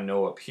that I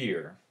know up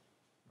here.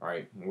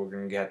 Alright, we're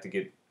going to have to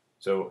get,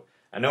 so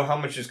I know how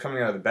much is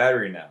coming out of the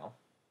battery now,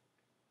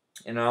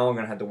 and now I'm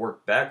going to have to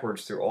work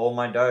backwards through all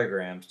my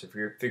diagrams to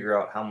figure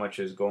out how much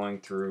is going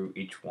through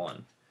each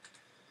one.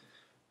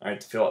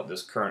 Alright, to fill out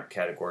this current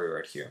category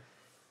right here.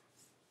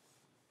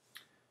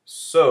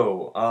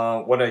 So,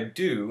 what I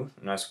do,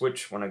 and I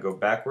switch, when I go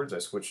backwards, I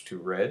switch to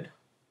red,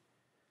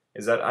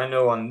 is that I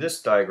know on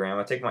this diagram,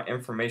 I take my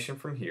information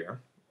from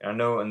here, and I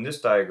know in this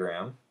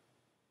diagram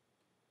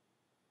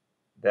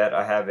that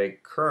I have a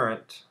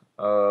current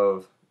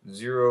of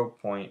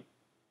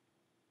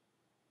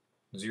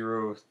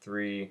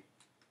 0.03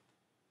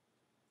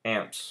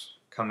 amps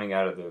coming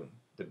out of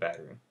the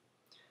battery,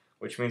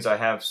 which means I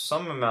have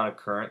some amount of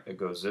current that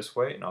goes this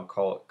way, and I'll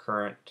call it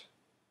current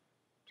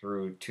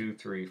through 2,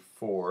 3,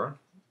 4,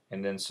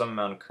 and then some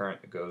amount of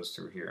current that goes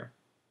through here,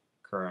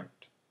 current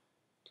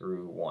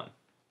through 1.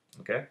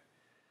 Okay.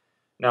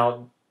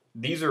 Now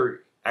these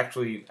are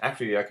actually I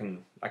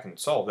can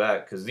solve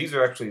that, because these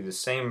are actually the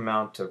same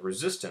amount of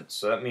resistance.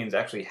 So that means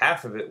actually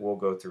half of it will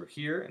go through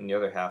here, and the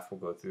other half will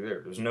go through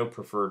there. There's no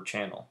preferred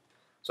channel.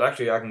 So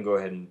actually I can go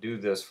ahead and do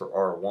this for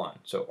R1.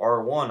 So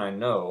R1 I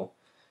know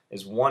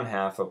is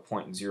 1/2 of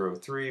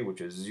 0.03,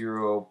 which is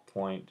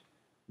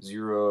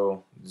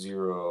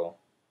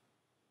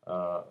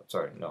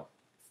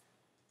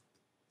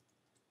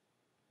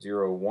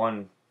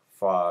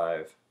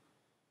 0.015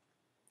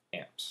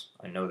 amps.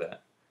 I know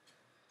that.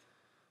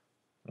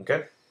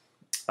 Okay.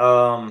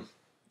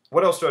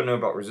 What else do I know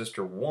about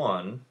resistor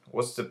 1?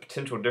 What's the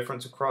potential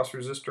difference across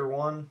resistor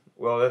 1?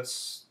 Well,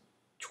 that's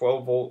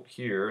 12 volt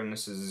here, and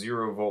this is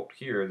 0 volt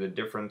here. The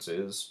difference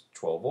is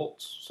 12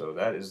 volts. So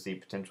that is the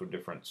potential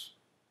difference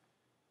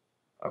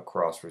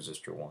across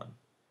resistor 1.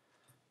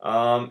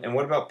 And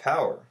what about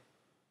power?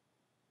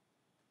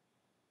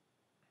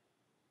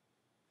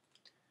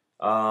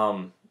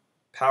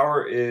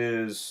 Power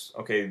is,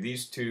 okay,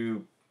 these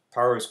two,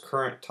 power is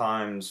current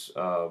times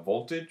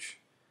voltage.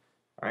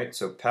 Alright,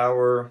 so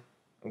power,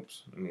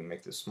 oops, let me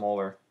make this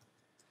smaller.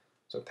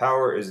 So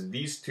power is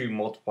these two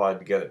multiplied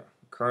together.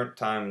 current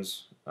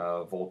times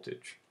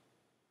voltage.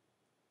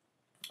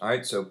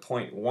 Alright, so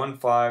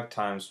 0.15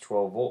 times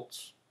 12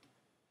 volts.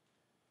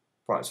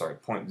 Sorry,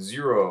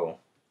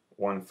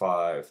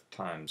 0.015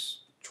 times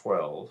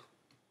 12.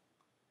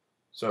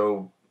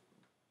 So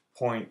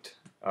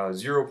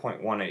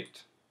 0.18.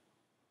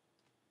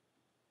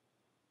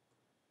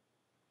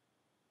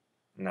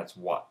 And that's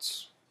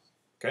watts.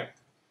 Okay.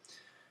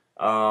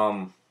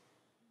 Alright,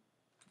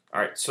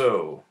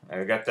 so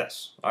I got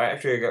this. I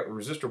got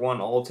resistor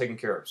 1 all taken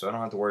care of, so I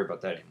don't have to worry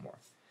about that anymore.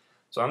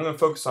 So I'm going to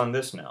focus on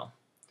this now.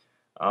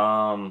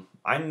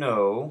 I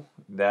know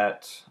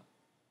that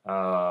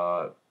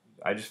I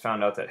just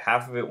found out that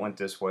half of it went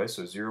this way,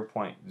 so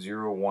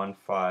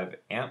 0.015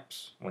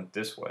 amps went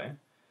this way,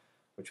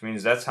 which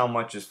means that's how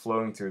much is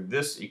flowing through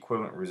this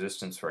equivalent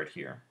resistance right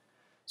here.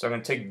 So I'm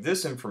going to take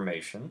this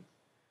information,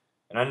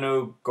 and I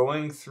know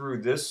going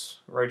through this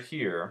right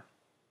here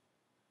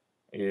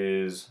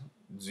is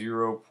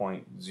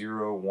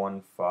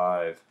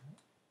 0.015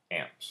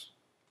 amps.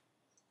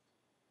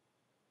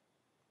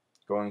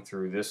 Going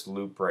through this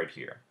loop right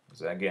here.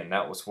 So again,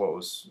 that was what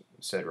was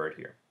said right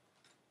here.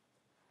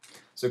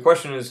 So the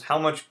question is, how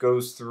much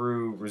goes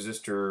through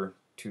resistor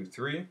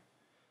 2-3?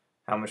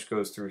 How much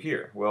goes through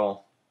here?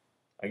 Well,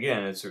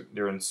 again,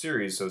 they're in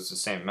series, so it's the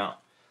same amount.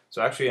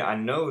 So actually, I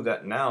know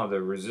that now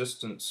the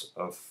resistance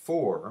of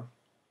 4,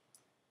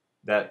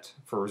 that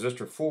for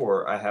resistor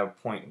 4, I have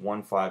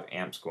 0.15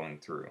 amps going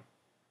through.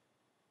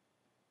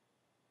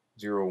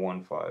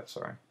 0.15,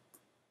 sorry.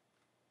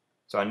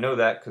 So I know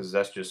that because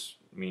that just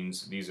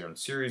means these are in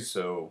series,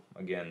 so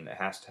again, it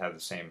has to have the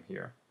same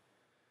here.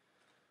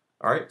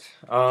 Alright,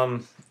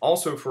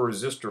 also for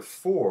resistor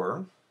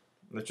 4,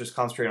 let's just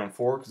concentrate on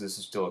 4 because this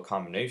is still a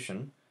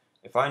combination.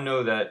 If I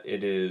know that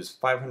it is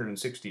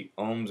 560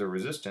 ohms of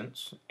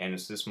resistance and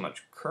it's this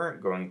much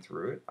current going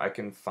through it, I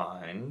can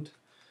find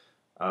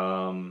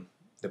the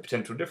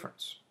potential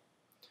difference.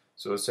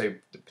 So let's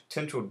say the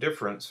potential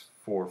difference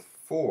for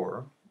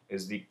 4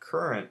 is the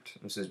current,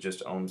 this is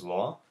just Ohm's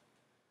law,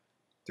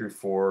 through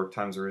 4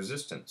 times the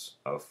resistance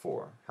of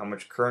 4. How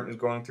much current is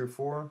going through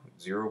 4?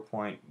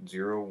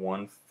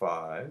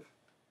 0.015.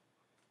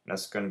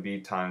 That's going to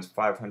be times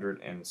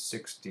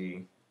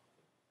 560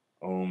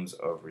 ohms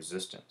of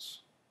resistance.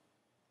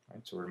 All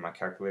right, so where did my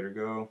calculator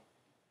go?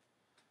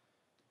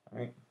 All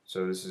right,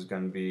 so this is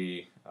going to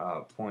be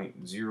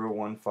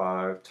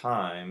 0.015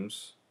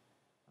 times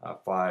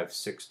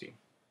 560.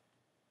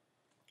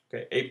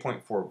 Okay,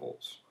 8.4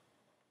 volts.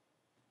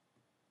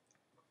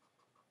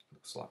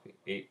 Looks sloppy.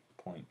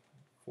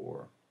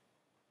 8.4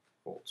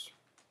 volts.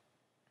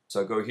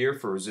 So I go here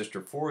for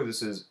resistor 4.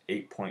 This is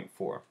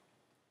 8.4.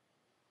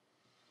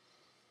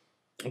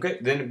 Okay,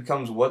 then it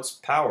becomes what's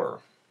power?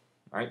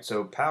 All right,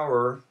 so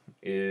power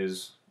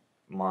is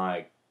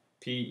my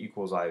P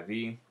equals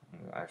IV.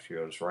 Actually,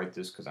 I'll just write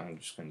this because I'm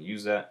just going to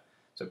use that.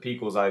 So P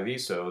equals IV,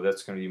 so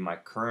that's going to be my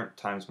current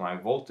times my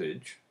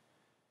voltage.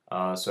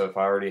 So if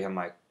I already have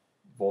my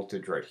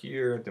voltage right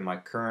here, then my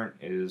current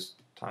is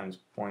times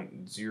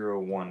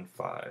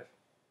 0.015.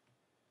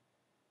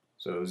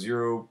 So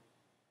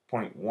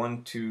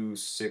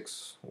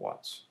 0.126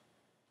 watts.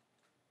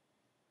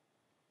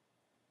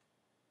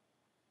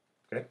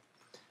 Okay.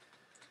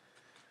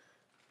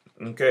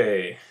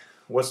 Okay,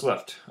 what's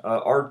left?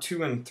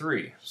 R2 and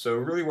 3. So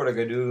really what I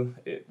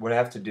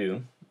have to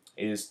do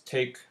is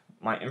take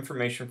my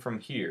information from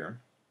here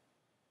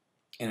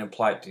and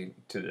apply it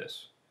to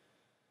this.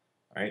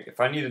 Alright, if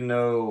I need to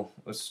know,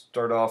 let's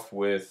start off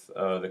with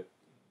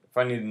if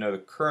I need to know the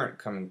current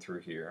coming through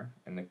here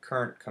and the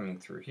current coming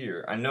through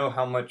here, I know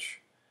how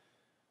much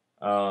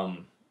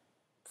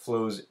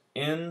flows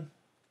in,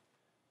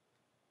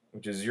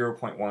 which is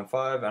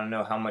 0.15, and I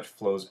know how much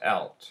flows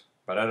out,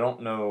 but I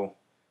don't know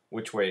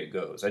which way it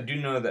goes. I do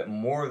know that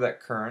more of that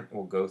current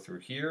will go through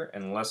here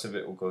and less of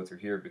it will go through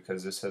here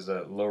because this has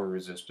a lower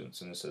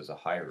resistance and this has a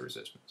higher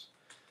resistance.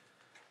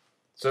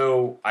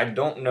 So I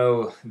don't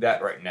know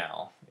that right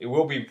now. It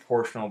will be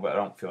proportional, but I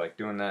don't feel like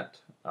doing that.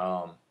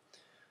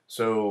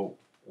 So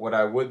what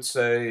I would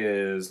say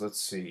is, let's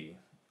see.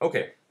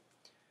 Okay,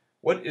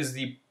 what is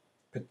the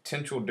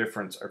potential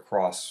difference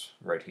across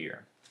right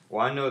here?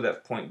 Well, I know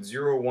that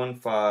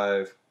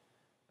 0.015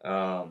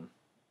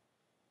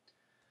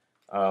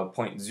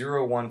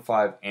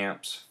 0.015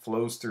 amps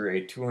flows through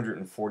a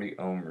 240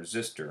 ohm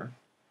resistor.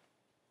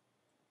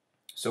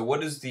 So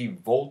what is the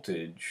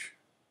voltage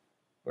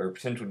or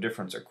potential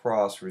difference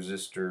across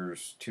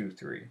resistors 2,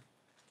 3?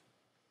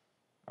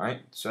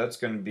 Alright, so that's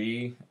going to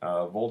be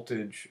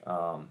voltage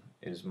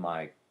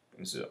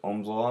this is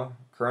Ohm's law,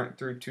 current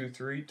through 2,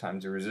 3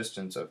 times the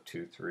resistance of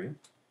 2, 3.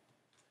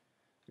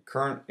 The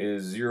current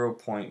is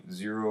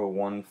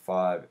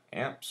 0.015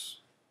 amps.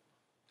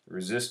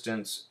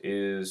 Resistance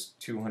is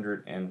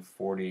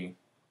 240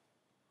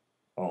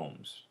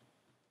 ohms.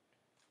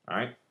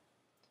 Alright?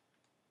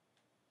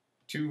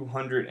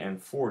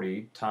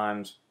 240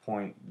 times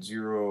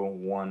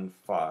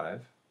 0.015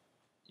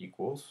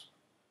 equals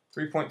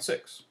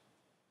 3.6.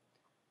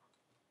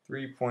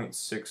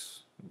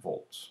 3.6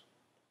 volts.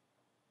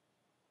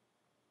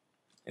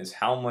 is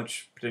how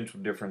much potential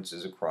difference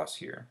is across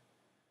here.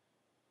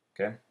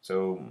 Okay,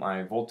 so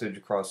my voltage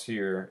across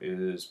here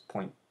is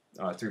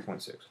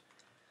 3.6.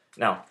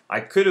 Now, I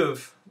could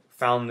have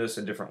found this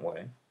a different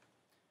way.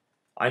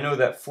 I know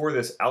that for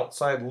this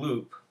outside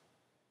loop,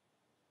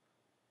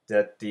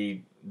 that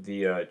the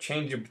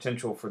change in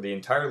potential for the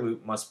entire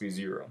loop must be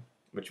 0,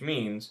 which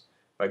means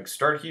if I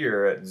start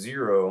here at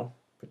 0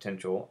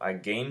 potential, I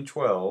gain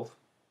 12,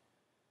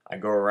 I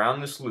go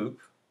around this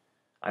loop,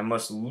 I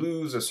must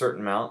lose a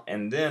certain amount,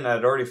 and then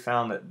I'd already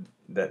found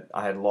that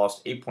I had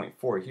lost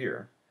 8.4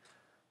 here.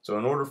 So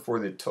in order for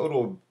the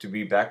total to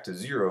be back to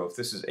 0, if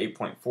this is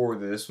 8.4,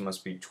 then this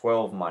must be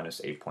 12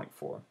 minus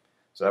 8.4.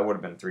 So that would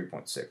have been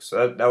 3.6.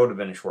 So that would have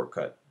been a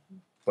shortcut.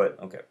 But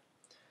okay.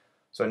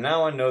 So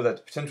now I know that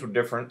the potential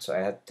difference, I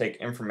had to take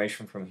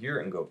information from here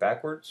and go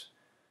backwards.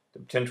 The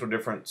potential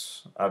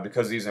difference,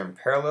 because these are in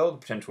parallel, the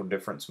potential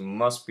difference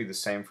must be the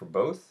same for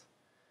both.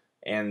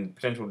 And the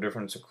potential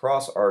difference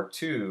across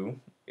R2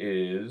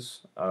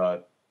 is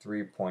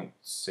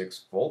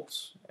 3.6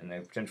 volts, and the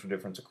potential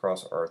difference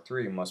across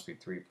R3 must be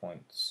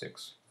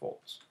 3.6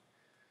 volts.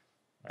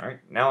 Alright,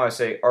 now I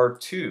say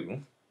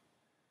R2,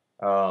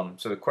 so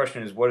the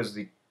question is, what is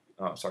the,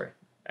 oh sorry,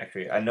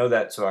 actually I know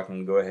that, so I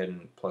can go ahead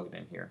and plug it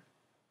in here.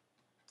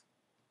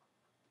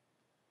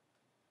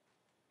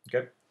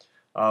 Okay,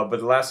 but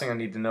the last thing I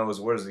need to know is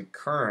what is the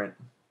current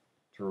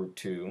through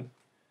 2.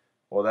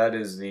 Well, that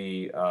is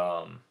the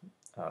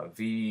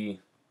V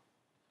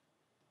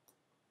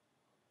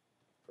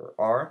for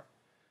R.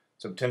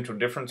 So potential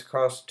difference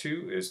across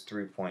 2 is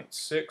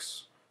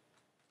 3.6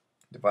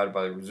 divided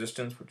by the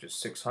resistance, which is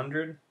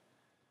 600.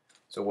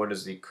 So what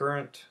is the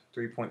current?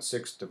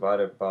 3.6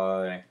 divided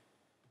by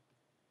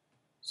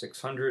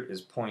 600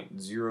 is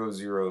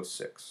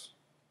 0.006.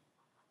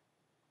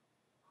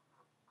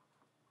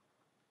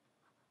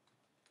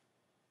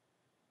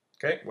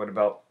 Okay, what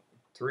about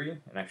 3?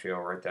 And actually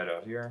I'll write that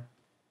out here.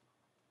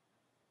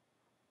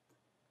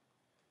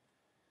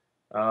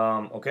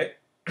 Okay.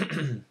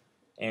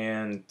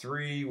 And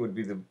 3 would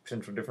be the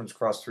potential difference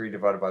across 3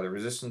 divided by the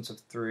resistance of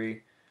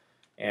 3.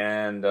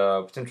 And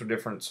potential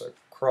difference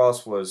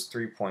across was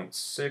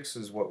 3.6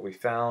 is what we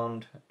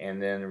found.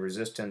 And then the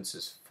resistance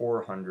is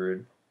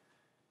 400.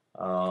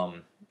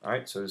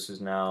 Alright, so this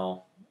is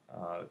now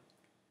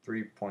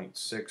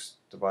 3.6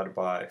 divided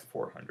by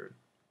 400.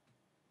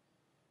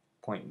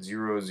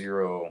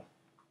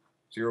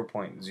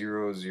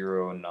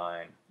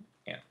 0.009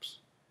 amps.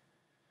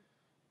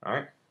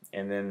 Alright,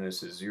 and then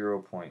this is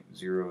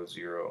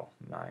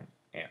 0.009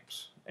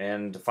 amps.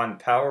 And to find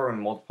power,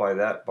 and multiply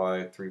that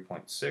by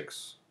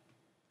 3.6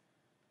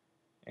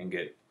 and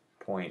get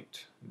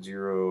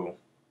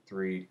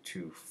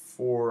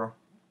 0.0324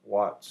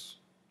 watts.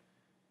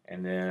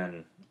 And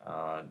then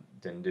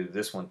do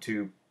this one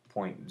too,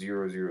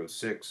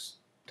 0.006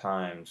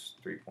 times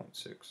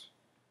 3.6.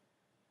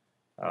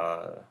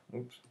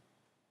 Oops,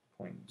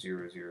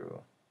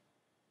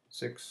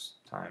 0.006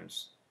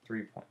 times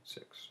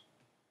 3.6.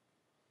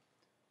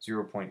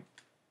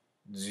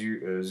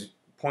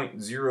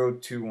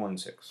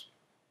 0.0216.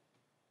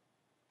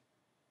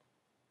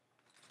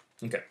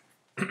 Okay.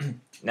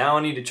 Now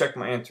I need to check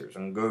my answers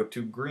and go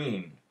to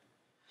green.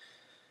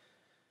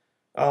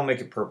 I'll make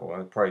it purple.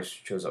 It probably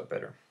shows up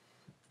better.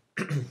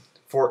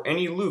 For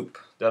any loop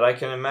that I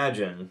can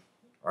imagine,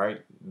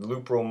 right, the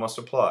loop rule must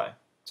apply.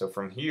 So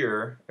from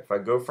here, if I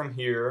go from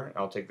here,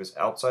 I'll take this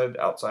outside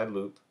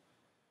loop.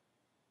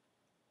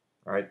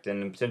 Alright,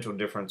 then the potential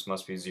difference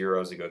must be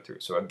 0 as I go through.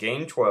 So I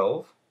gain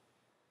 12,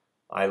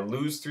 I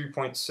lose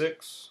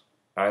 3.6,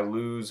 I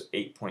lose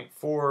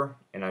 8.4,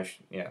 and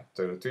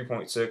so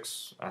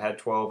 3.6, I had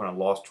 12 and I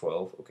lost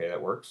 12. Okay,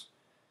 that works.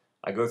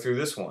 I go through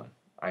this one.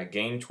 I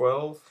gain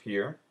 12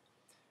 here,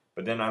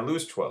 but then I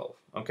lose 12.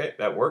 Okay,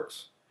 that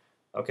works.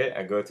 Okay,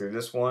 I go through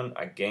this one.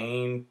 I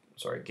gain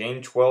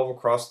 12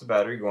 across the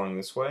battery going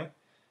this way,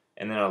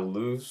 and then I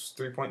lose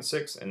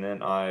 3.6, and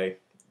then I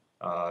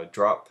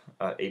drop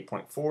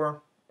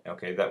 8.4.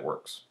 Okay, that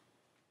works.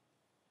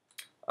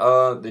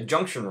 The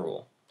junction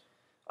rule.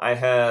 I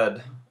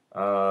had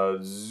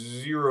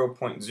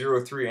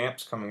 0.03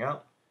 amps coming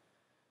out.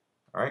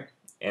 Alright,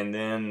 and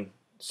then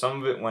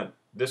some of it went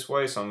this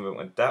way, some of it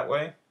went that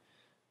way.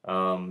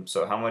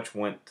 So how much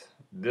went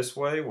this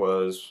way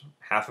was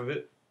half of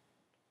it.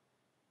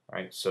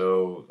 Alright,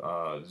 so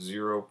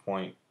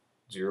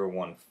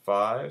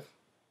 0.015.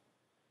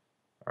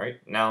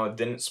 Alright, now it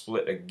didn't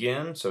split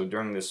again, so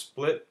during this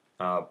split,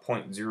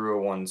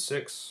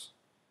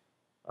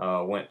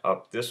 0.016 went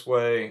up this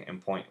way,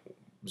 and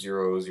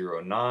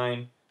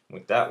 0.009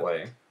 went that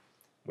way,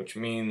 which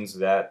means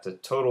that the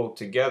total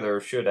together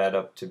should add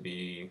up to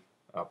be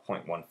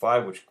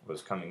 0.15, which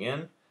was coming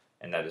in,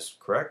 and that is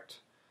correct.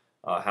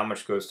 How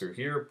much goes through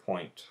here?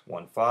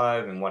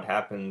 0.15, and what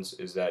happens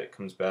is that it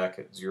comes back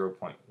at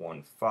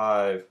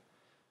 0.15,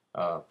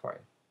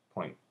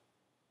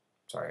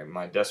 sorry,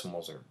 my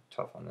decimals are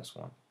tough on this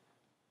one,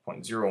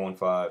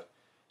 0.015,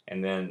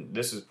 and then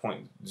this is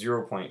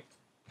 0.015,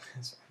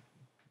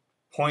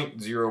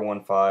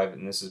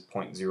 and this is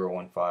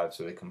 0.015,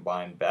 so they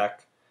combine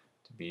back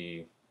to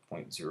be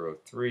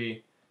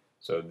 0.03.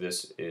 So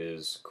this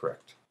is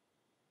correct.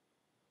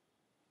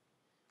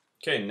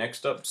 Okay,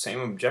 next up, same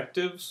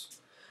objectives.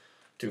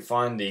 To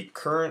find the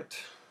current,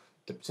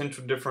 the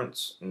potential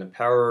difference in the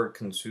power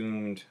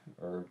consumed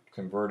or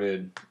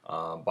converted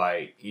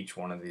by each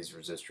one of these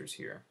resistors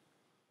here.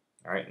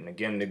 Alright, and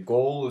again, the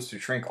goal is to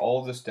shrink all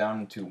of this down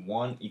into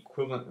one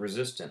equivalent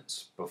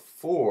resistance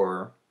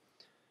before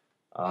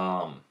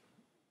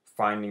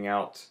finding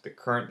out the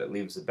current that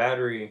leaves the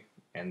battery,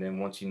 and then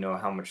once you know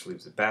how much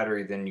leaves the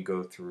battery, then you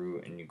go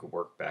through and you can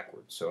work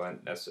backwards. So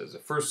that's as a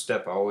first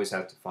step, I always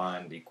have to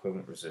find the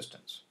equivalent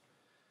resistance.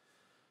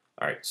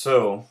 Alright,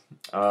 so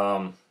we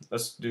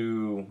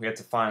have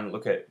to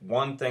look at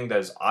one thing that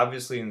is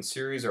obviously in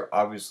series or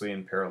obviously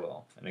in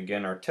parallel. And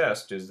again, our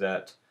test is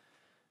that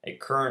a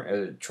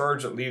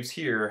charge that leaves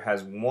here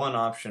has one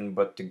option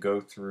but to go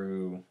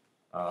through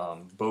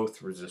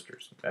both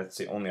resistors. That's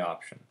the only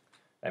option.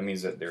 That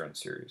means that they're in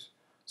series.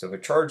 So if a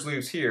charge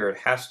leaves here, it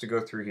has to go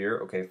through here,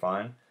 okay,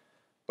 fine.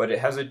 But it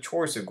has a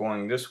choice of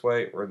going this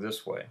way or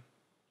this way.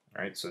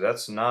 Alright, so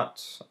that's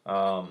not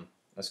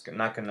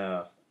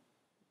gonna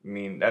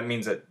mean, that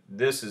means that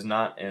this is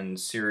not in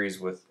series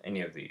with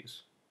any of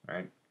these.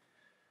 Alright,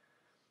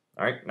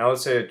 now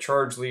let's say a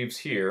charge leaves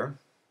here.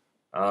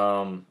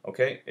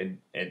 Okay, it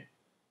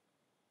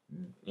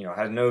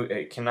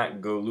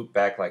cannot go loop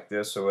back like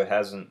this, so it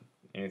hasn't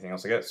anything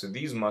else like that. So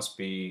these must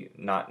be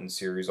not in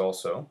series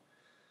also.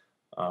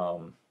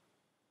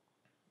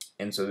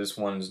 And so this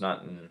one's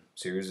not in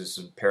series, this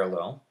is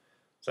parallel.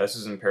 So this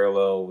is in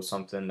parallel with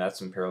something, that's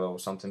in parallel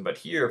with something. But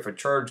here, if a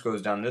charge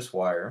goes down this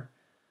wire,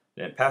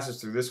 then it passes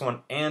through this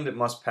one, and it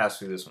must pass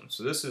through this one.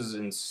 So this is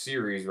in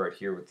series right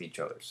here with each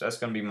other. So that's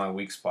going to be my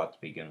weak spot to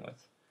begin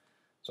with.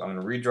 So I'm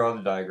going to redraw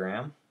the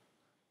diagram.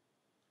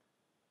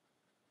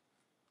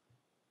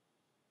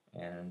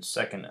 And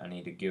second, I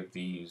need to give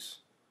these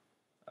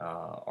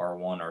R1,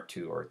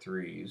 R2,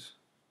 R3s,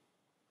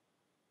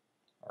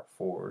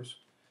 R4s.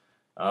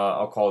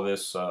 I'll call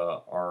this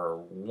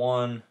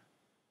R1.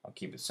 I'll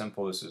keep it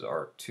simple. This is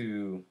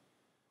R2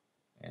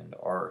 and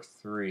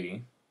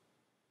R3.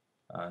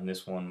 And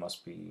this one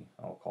must be,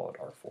 I'll call it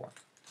R4.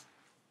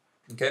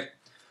 Okay,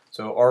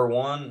 so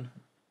R1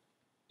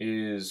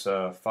 is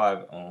 5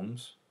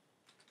 ohms.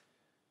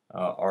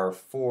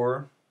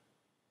 R4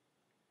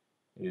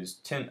 is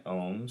 10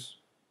 ohms.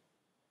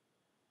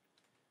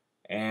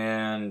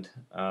 And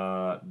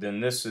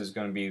then this is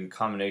going to be the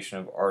combination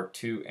of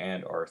R2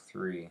 and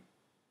R3.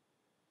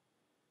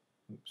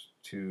 Oops,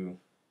 2,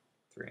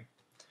 3.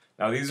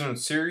 Now these are in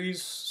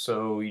series,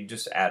 so you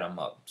just add them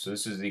up. So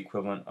this is the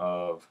equivalent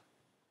of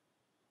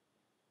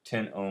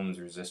 10 ohms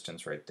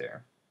resistance right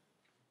there.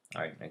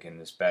 Alright, again,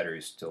 this battery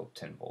is still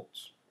 10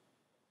 volts.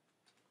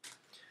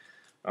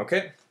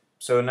 Okay,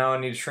 so now I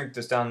need to shrink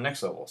this down to the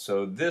next level.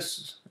 So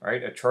this,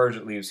 right, a charge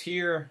that leaves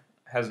here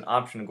has an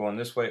option of going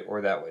this way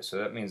or that way. So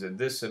that means that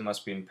it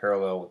must be in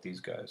parallel with these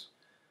guys.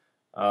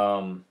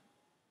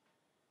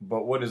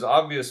 But what is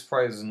obvious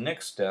probably as the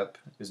next step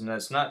is that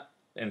it's not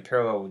in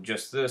parallel with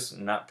just this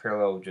and not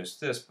parallel with just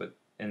this, but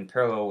in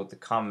parallel with the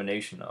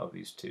combination of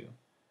these two.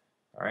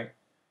 Alright?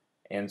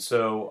 And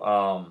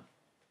so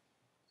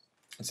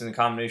it's in the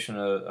combination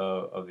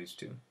of these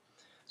two.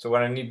 So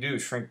what I need to do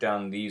is shrink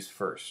down these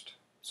first.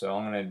 So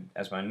I'm going to,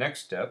 as my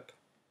next step,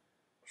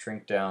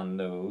 shrink down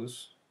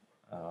those.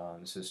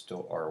 This is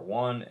still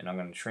R1, and I'm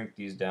going to shrink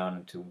these down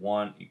into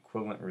one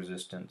equivalent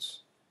resistance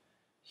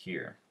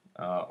here.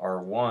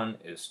 R1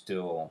 is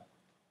still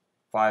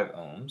 5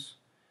 ohms.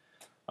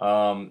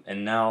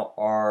 And now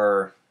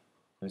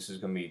this is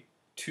going to be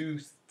 2,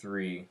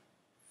 3,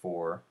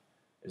 4,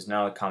 is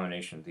now a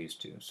combination of these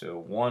two. So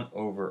 1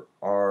 over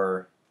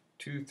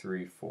R2,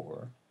 3,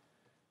 4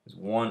 is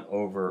 1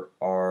 over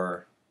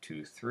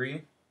R2,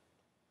 3,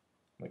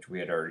 which we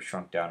had already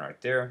shrunk down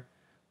right there,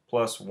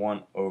 plus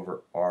 1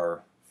 over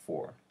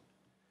R4.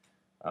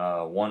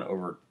 1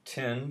 over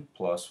 10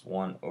 plus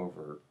 1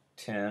 over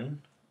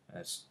 10,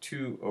 that's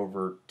 2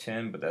 over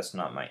 10, but that's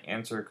not my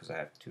answer because I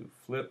have to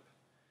flip.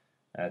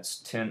 That's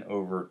 10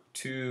 over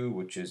 2,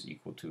 which is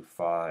equal to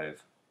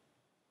 5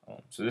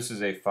 ohms. So this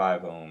is a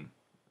 5 ohm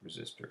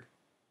resistor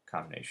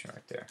combination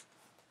right there.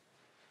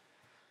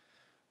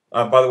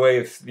 By the way,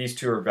 if these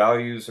two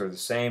values are the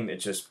same, it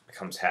just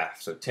becomes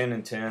half. So 10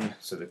 and 10,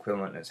 so the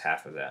equivalent is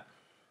half of that.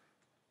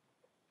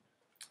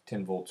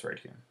 10 volts right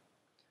here.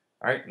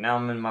 Alright, now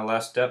I'm in my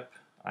last step.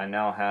 I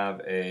now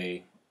have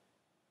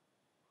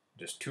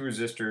just 2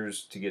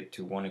 resistors to get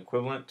to one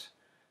equivalent.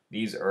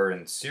 These are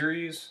in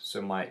series,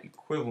 so my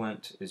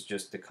equivalent is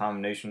just the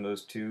combination of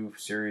those two.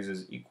 Series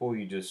is equal,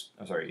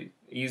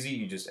 easy,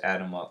 you just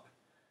add them up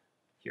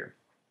here.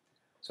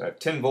 So I have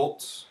 10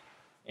 volts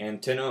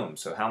and 10 ohms.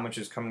 So how much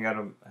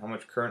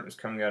current is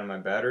coming out of my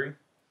battery?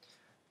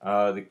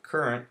 The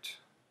current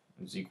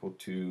is equal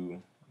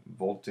to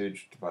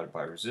voltage divided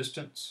by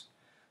resistance.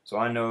 So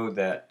I know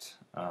that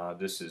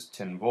this is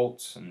 10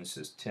 volts and this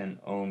is 10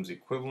 ohms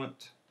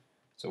equivalent.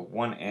 So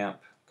 1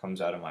 amp comes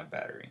out of my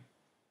battery.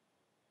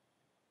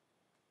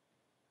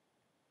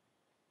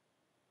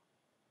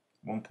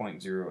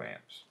 1.0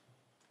 amps.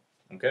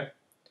 Okay?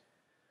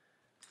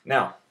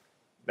 Now,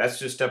 that's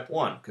just step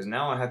one, because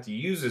now I have to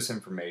use this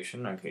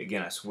information. Okay,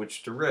 again, I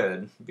switched to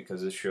red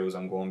because this shows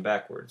I'm going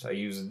backwards. I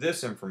use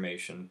this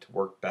information to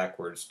work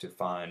backwards to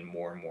find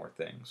more and more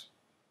things.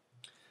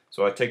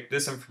 So I take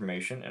this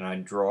information and I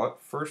draw it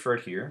first right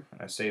here.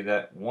 I say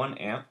that 1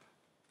 amp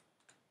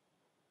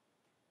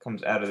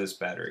comes out of this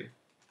battery.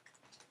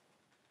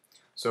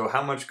 So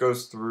how much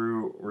goes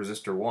through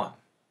resistor 1?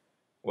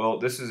 Well,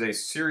 this is a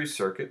series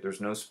circuit. There's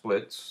no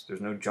splits,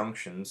 there's no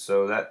junctions,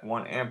 so that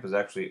 1 amp is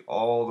actually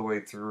all the way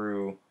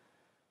through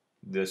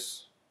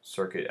this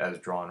circuit as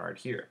drawn right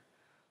here.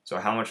 So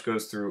how much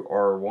goes through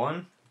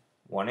R1?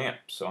 1 amp.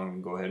 So I'm going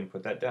to go ahead and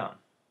put that down.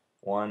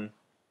 1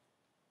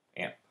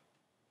 amp.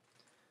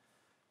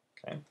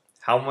 Okay.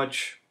 How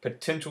much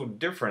potential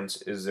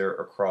difference is there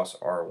across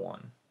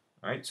R1?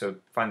 All right, so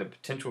find the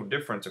potential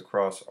difference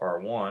across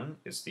R1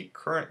 is the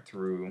current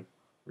through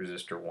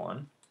resistor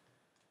 1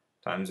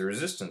 times the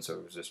resistance of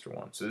resistor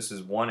 1. So this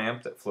is 1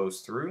 amp that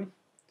flows through,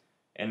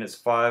 and it's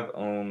 5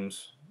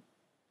 ohms,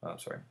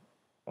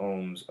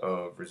 ohms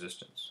of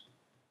resistance.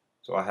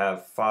 So I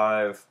have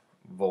 5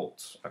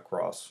 volts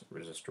across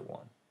resistor 1.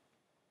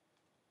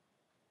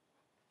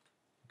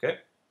 Okay.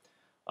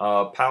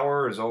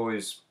 Power is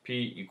always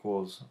P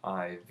equals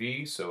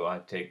IV, so I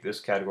take this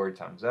category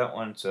times that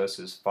one, so this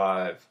is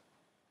 5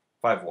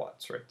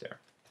 watts right there.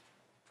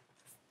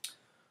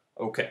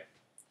 Okay.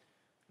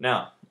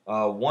 Now,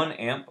 1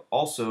 amp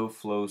also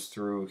flows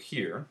through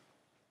here.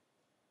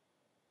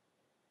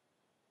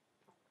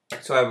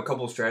 So I have a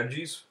couple of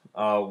strategies.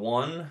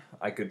 One,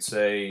 I could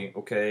say,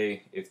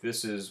 okay, if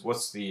this is,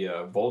 what's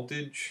the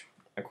voltage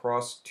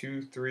across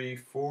 2, 3,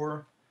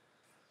 4?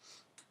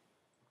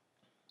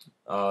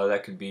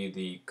 That could be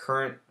the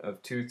current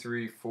of 2,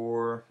 3,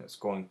 4 that's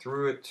going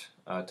through it,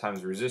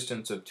 times the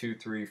resistance of 2,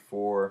 3,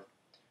 4.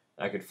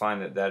 I could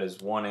find that that is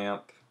 1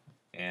 amp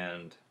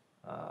and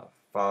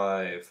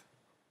 5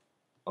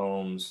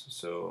 ohms,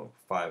 so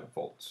 5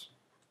 volts.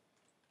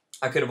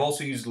 I could have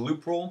also used the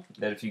loop rule,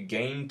 that if you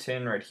gain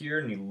 10 right here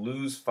and you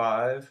lose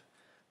 5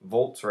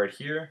 volts right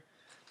here,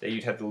 that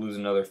you'd have to lose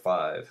another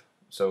 5.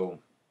 So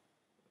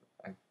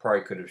I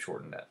probably could have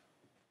shortened that.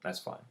 That's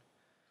fine.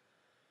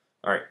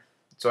 Alright,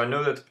 so I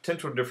know that the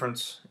potential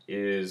difference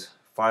is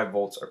 5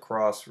 volts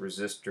across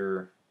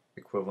resistor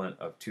equivalent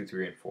of 2,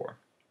 3, and 4.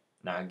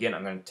 Now again,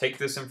 I'm going to take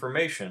this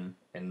information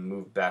and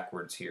move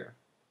backwards here.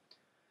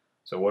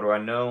 So what do I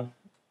know?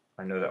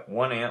 I know that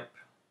 1 amp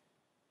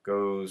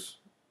goes,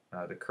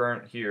 the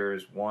current here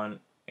is 1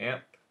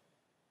 amp,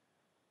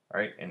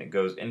 right? And it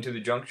goes into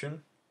the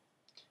junction,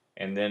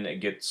 and then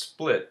it gets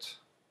split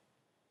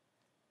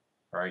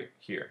right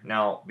here.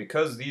 Now,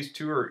 because these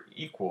two are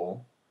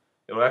equal,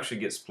 it will actually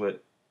get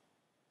split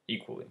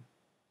equally,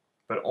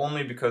 but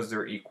only because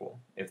they're equal.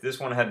 If this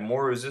one had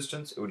more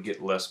resistance, it would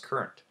get less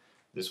current.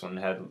 This one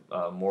had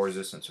more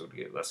resistance, it would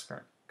get less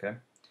current. Okay,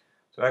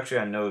 so actually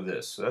I know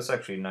this, so that's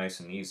actually nice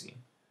and easy.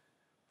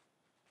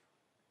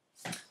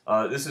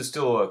 This is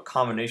still a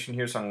combination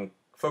here, so I'm going to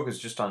focus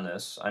just on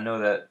this. I know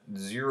that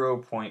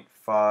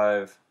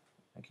 0.5,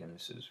 again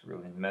this is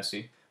really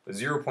messy, but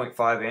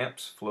 0.5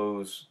 amps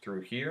flows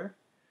through here.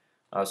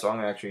 So I'm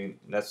going to actually,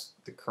 that's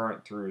the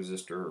current through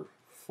resistor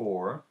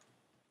 4.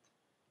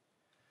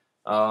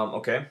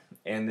 Okay,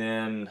 and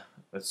then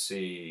let's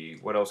see,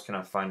 what else can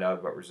I find out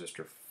about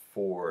resistor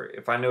 4?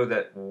 If I know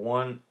that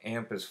 1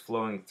 amp is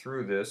flowing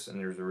through this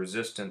and there's a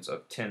resistance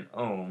of 10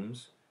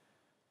 ohms,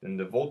 then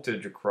the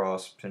voltage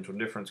across, potential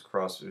difference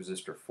across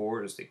resistor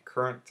 4 is the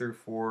current through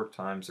 4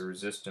 times the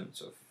resistance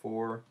of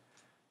 4.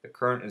 The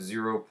current is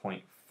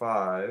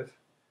 0.5.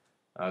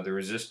 The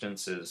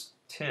resistance is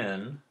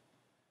 10.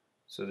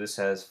 So this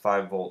has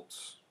 5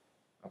 volts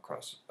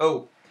across.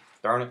 Oh,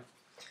 darn it.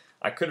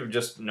 I could have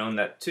just known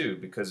that too,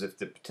 because if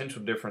the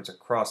potential difference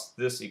across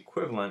this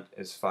equivalent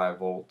is 5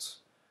 volts,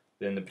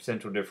 then the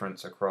potential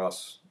difference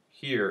across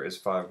here is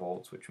 5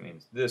 volts, which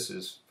means this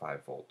is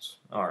 5 volts.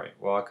 Alright,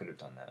 well I could have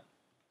done that.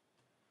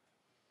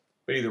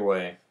 But either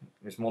way,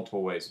 there's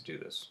multiple ways to do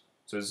this.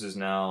 So this is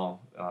now,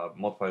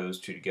 multiply those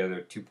two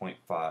together,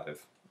 2.5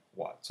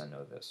 watts. I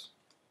know this.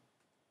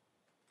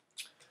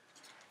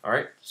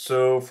 Alright,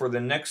 so for the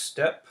next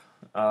step,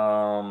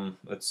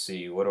 let's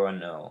see, what do I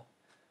know?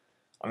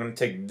 I'm going to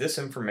take this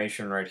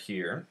information right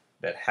here,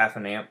 that half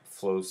an amp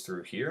flows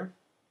through here,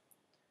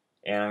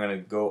 and I'm going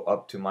to go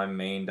up to my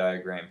main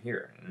diagram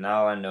here.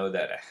 Now I know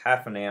that a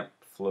half an amp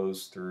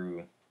flows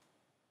through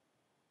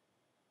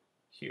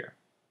here.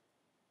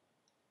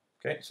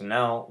 Okay, so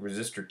now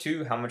resistor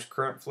 2, how much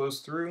current flows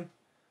through?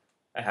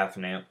 A half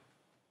an amp.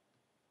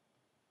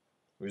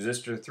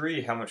 Resistor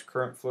 3, how much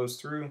current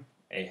flows through?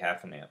 A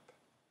half an amp.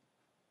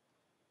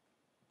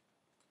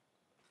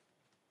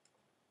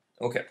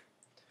 Okay.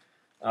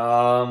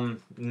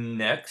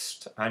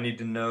 Next, I need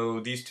to know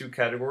these two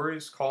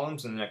categories,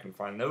 columns, and then I can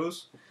find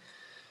those.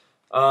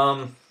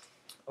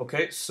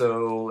 Okay,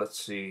 so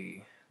let's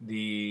see.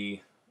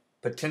 The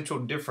potential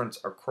difference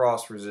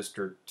across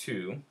resistor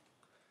 2.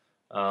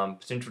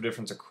 Potential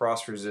difference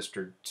across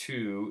resistor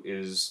 2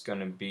 is going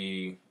to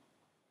be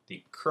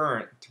the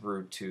current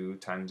through 2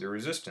 times the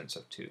resistance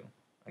of 2.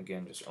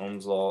 Again, just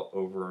Ohm's law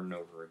over and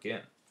over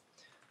again.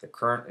 The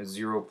current is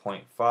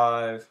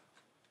 0.5.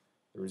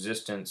 The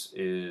resistance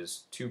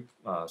is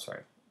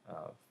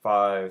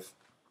 5,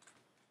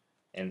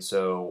 and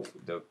so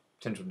the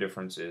potential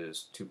difference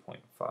is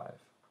 2.5.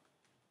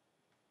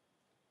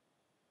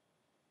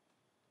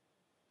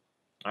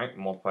 Alright,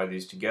 multiply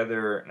these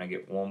together and I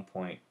get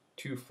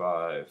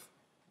 1.25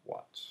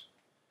 watts.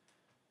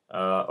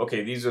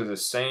 Okay, these are the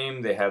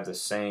same. They have the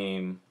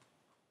same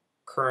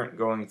current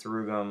going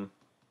through them,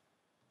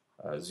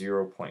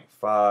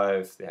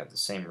 0.5. They have the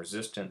same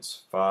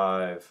resistance,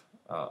 5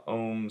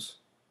 ohms.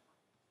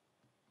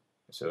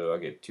 So I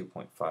get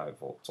 2.5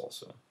 volts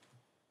also.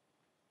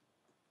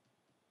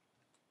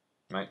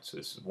 Right, so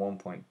this is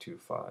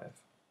 1.25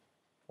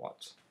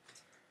 watts.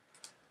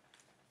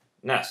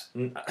 Last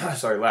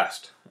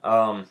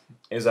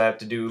is I have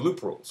to do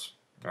loop rules.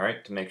 All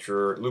right, to make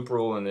sure loop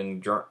rule and then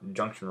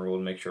junction rule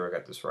to make sure I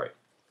got this right.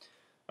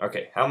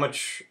 Okay, how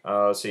much?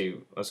 Let's see.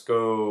 Let's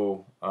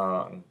go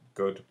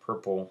to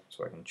purple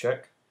so I can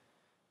check.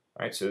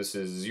 All right, so this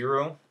is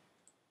 0,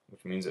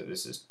 which means that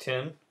this is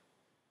 10,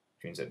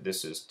 which means that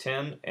this is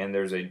 10, and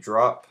there's a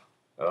drop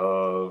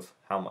of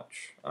how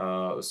much?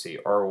 Let's see.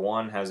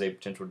 R1 has a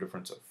potential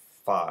difference of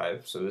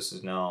 5, so this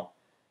is now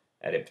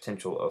at a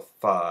potential of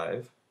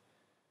 5.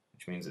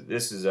 Which means that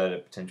this is at a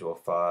potential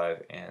of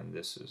 5 and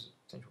this is a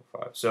potential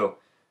of 5. So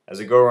as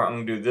I go around, I'm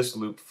going to do this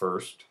loop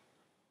first.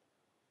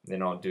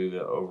 Then I'll do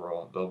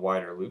the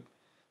wider loop.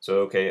 So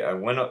okay, I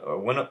went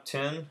up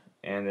 10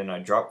 and then I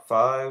dropped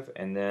 5,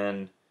 and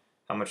then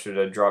how much did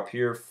I drop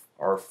here?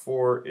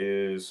 R4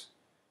 is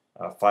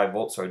 5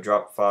 volts, so I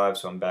dropped 5,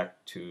 so I'm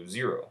back to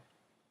 0.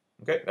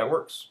 Okay, that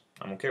works.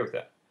 I'm okay with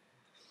that.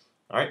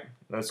 Alright,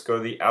 let's go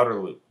to the outer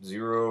loop.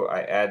 0,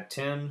 I add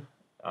 10.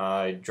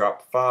 I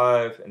drop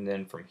 5, and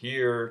then from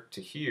here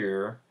to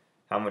here,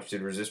 how much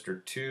did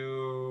resistor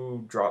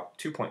 2 drop?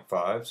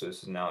 2.5, so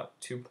this is now at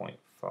 2.5,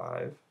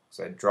 because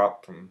I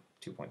dropped from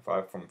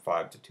 2.5, from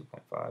 5 to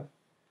 2.5.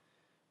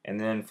 And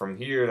then from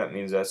here, that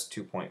means that's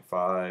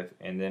 2.5,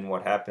 and then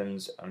what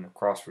happens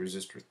across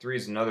resistor 3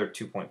 is another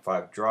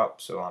 2.5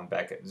 drop, so I'm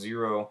back at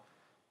 0,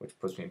 which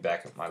puts me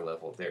back at my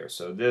level there.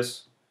 So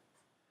this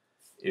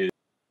is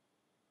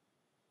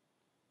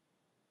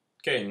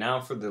okay. Now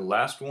for the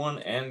last one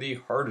and the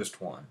hardest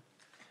one.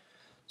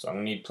 So I'm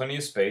going to need plenty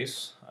of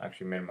space. I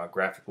actually made my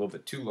graphic a little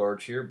bit too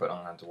large here, but I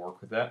don't have to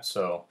work with that.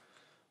 So,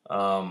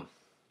 so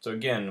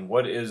again,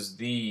 what is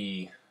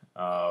the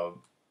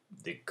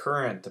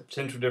current, the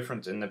potential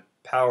difference in the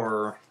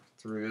power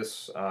through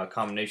this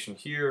combination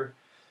here?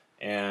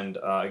 And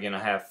again, I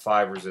have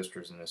 5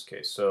 resistors in this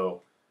case.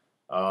 So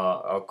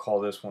I'll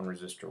call this one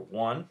resistor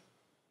 1.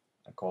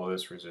 I call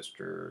this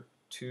resistor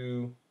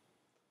 2.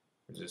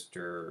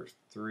 Resistor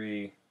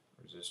 3,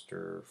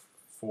 resistor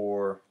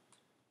 4,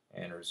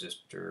 and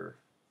resistor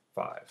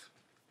 5.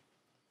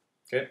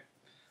 Okay,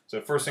 so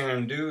the first thing I'm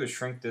going to do is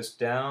shrink this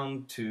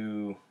down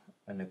to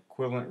an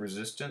equivalent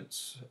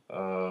resistance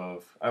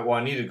of, well,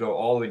 I need to go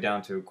all the way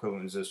down to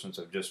equivalent resistance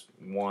of just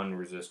one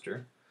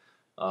resistor.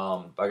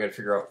 But I got to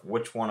figure out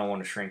which one I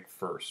want to shrink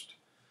first.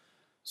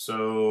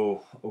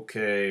 So,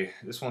 okay,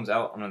 this one's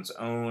out on its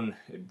own.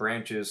 It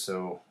branches,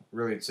 so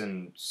really it's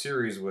in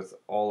series with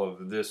all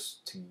of this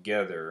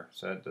together,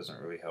 so that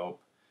doesn't really help.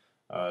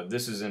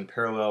 This is in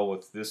parallel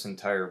with this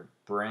entire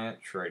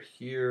branch right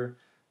here.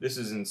 This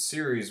is in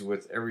series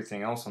with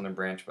everything else on the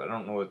branch, but I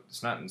don't know what,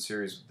 it's not in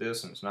series with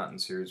this and it's not in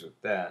series with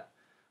that.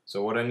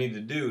 So what I need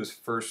to do is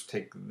first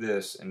take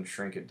this and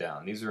shrink it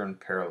down. These are in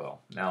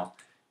parallel. Now,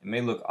 it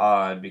may look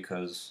odd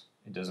because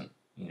it doesn't,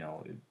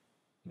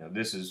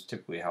 this is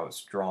typically how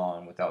it's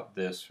drawn without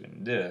this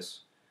and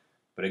this,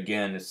 but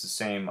again, it's the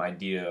same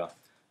idea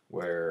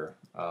where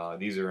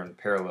these are in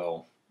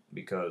parallel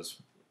because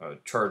a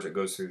charge that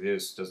goes through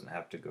this doesn't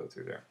have to go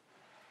through there.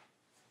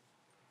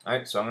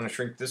 Alright, so I'm going to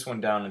shrink this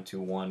one down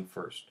into 1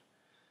 first.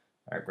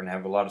 Alright, we're going to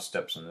have a lot of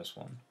steps on this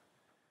one.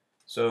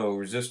 So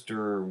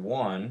resistor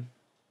 1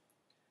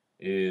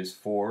 is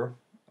 4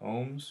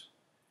 ohms,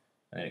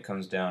 and it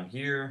comes down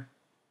here.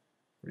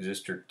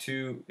 Resistor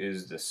 2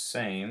 is the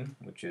same,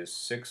 which is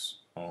 6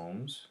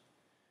 ohms.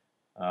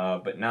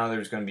 But now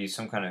there's going to be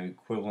some kind of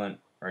equivalent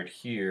right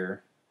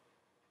here.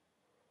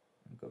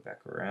 Go back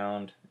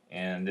around,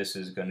 and this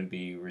is going to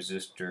be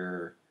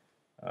resistor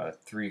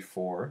 3,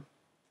 4.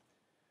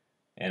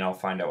 And I'll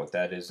find out what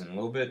that is in a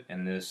little bit.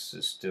 And this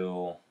is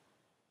still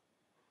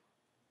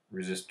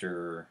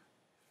resistor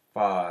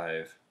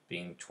 5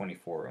 being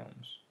 24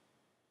 ohms.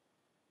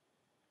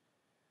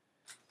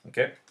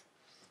 Okay.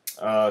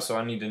 So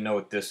I need to know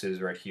what this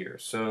is right here.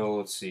 So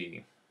let's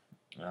see.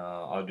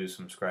 I'll do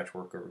some scratch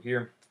work over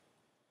here.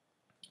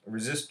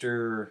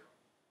 Resistor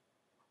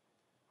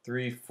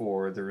 3,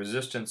 4, the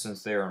resistance,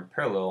 since they are in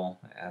parallel,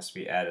 has to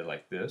be added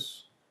like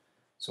this.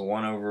 So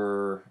 1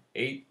 over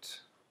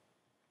 8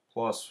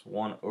 plus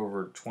 1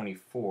 over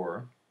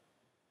 24.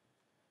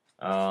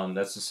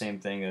 That's the same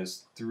thing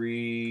as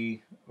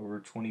 3 over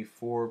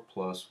 24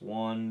 plus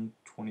 1,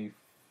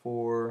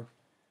 24,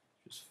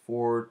 which is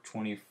 4,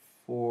 24.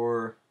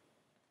 4,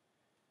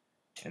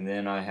 and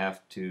then I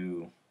have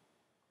to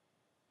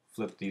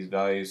flip these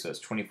values. So that's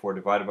 24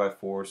 divided by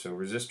 4. So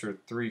resistor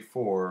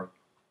 3,4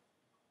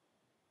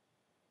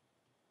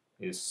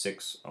 is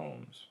 6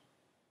 ohms.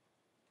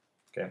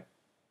 Okay.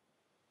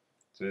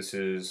 So this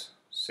is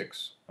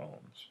 6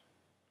 ohms.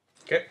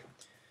 Okay.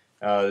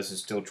 This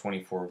is still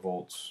 24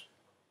 volts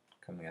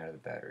coming out of the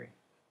battery.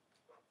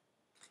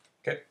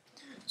 Okay.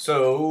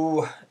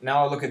 So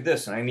now I look at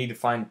this, and I need to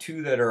find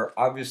two that are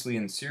obviously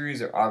in series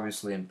or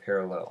obviously in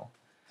parallel.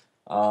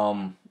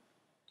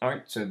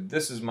 Alright, so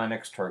this is my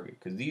next target,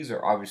 because these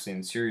are obviously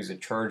in series. The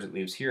charge that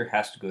leaves here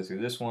has to go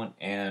through this one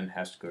and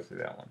has to go through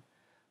that one.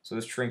 So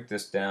let's shrink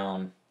this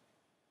down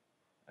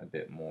a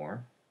bit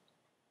more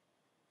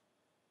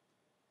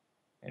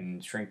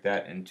and shrink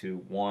that into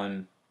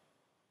one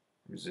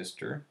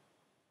resistor.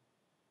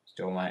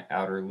 Still my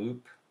outer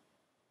loop.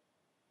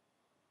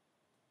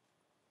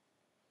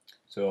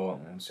 So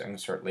I'm going to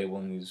start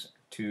labeling these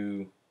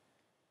 2,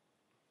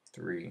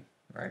 3,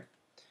 right?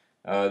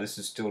 This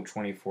is still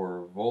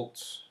 24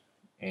 volts,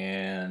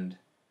 and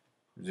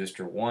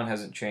resistor 1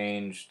 hasn't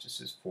changed. This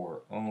is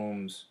 4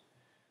 ohms.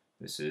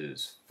 This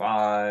is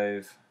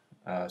 5.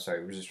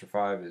 Resistor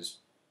 5 is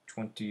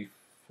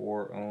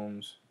 24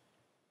 ohms.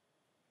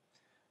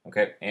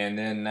 Okay, and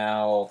then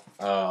now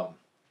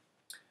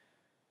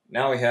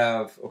we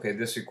have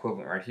this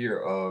equivalent right here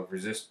of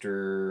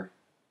resistor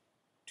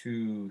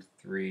 2,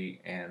 3,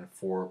 and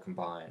 4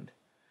 combined.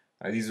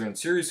 These are in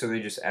series, so they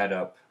just add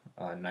up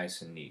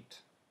nice and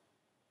neat.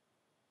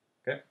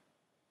 Okay.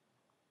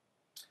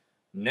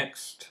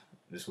 Next,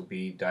 this will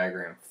be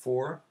diagram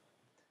 4.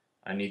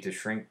 I need to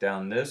shrink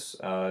down this.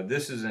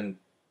 This is in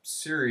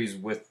series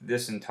with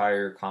this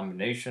entire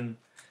combination,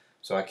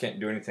 so I can't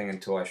do anything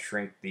until I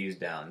shrink these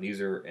down. These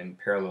are in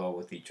parallel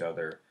with each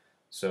other,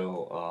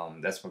 so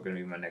that's going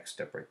to be my next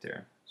step right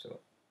there.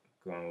 So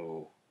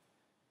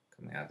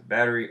coming out of the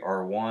battery,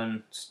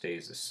 R1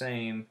 stays the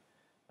same.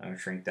 I'm going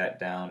to shrink that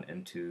down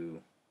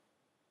into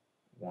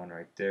 1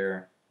 right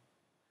there.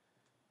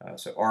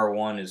 So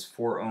R1 is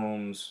 4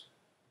 ohms,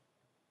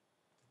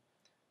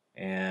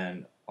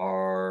 and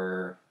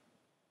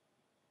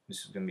this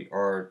is going to be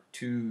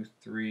R2,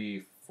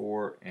 3,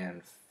 4,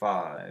 and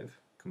 5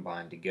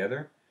 combined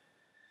together.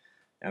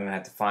 I'm going to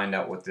have to find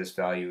out what this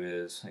value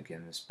is.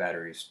 Again, this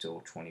battery is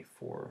still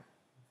 24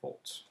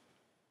 volts.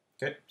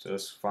 Okay, so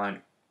let's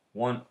find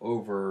 1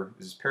 over,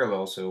 this is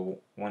parallel, so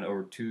 1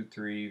 over 2,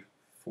 3,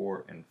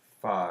 4, and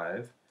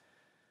 5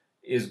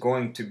 is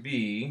going to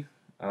be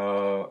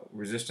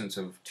resistance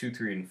of 2,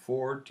 3, and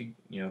 4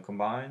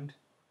 combined,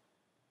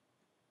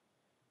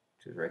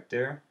 which is right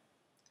there,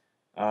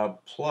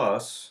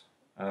 plus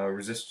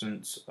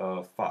resistance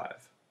of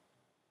 5.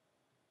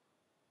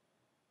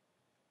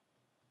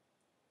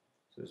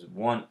 So this is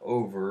 1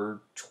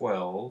 over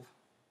 12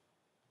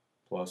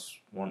 plus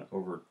 1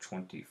 over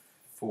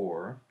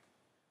 24.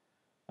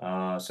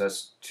 So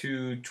that's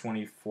 2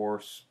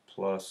 24ths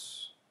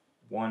plus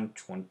 1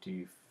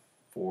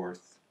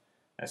 24th.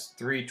 That's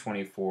 3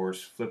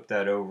 24ths. Flip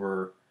that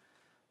over.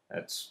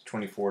 That's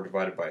 24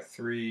 divided by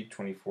 3.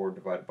 24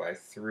 divided by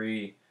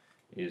 3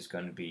 is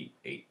going to be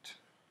 8.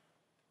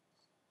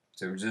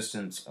 So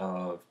resistance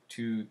of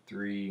 2,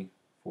 3,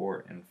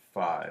 4, and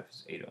 5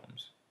 is 8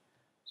 ohms.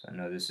 So I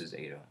know this is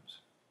 8 ohms.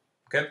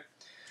 Okay.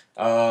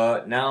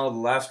 Now the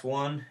last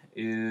one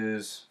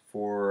is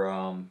for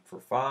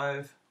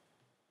 5.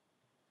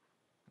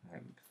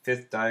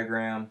 Fifth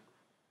diagram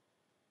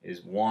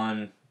is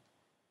 1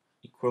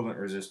 equivalent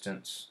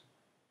resistance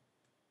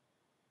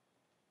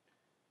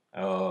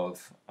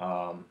of,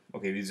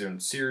 these are in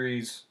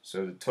series,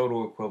 so the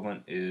total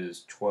equivalent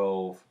is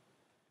 12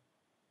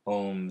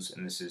 ohms,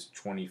 and this is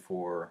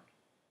 24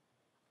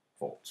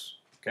 volts.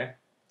 Okay,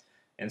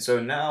 and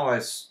so now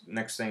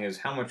next thing is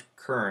how much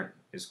current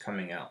is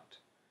coming out.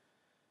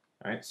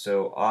 All right,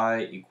 so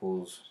I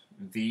equals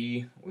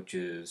V, which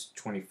is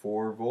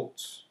 24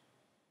 volts,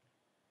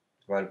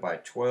 divided by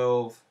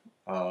 12.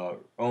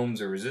 Ohms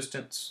are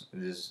resistance.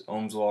 This is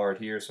Ohm's law right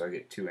here, so I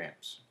get 2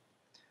 amps.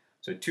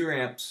 So 2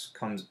 amps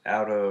comes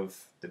out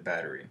of the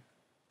battery.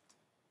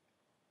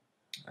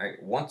 All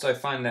right, once I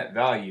find that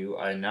value,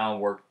 I now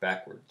work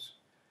backwards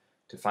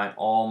to find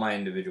all my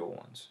individual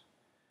ones.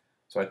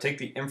 So I take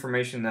the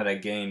information that I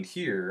gained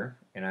here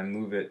and I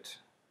move it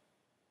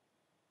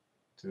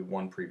to the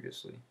one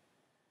previously.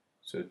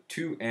 So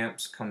 2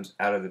 amps comes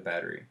out of the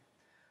battery.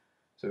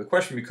 So the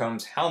question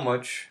becomes, how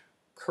much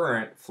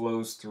current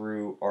flows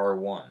through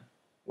R1?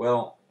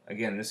 Well,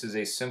 again, this is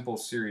a simple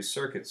series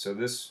circuit, so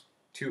this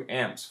 2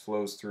 amps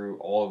flows through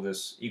all of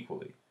this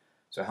equally.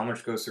 So how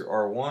much goes through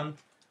R1?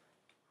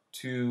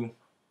 2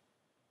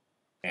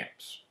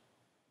 amps.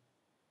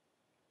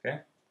 Okay.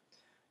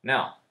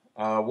 Now,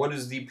 what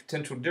is the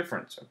potential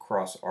difference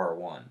across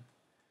R1?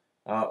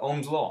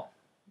 Ohm's law.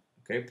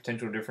 Okay,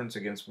 potential difference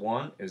against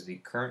 1 is the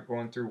current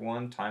going through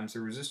 1 times the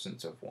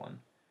resistance of 1.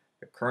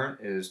 The current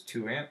is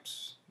 2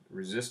 amps. The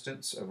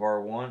resistance of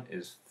R1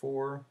 is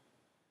 4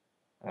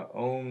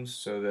 ohms,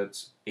 so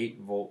that's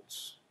 8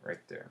 volts right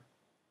there.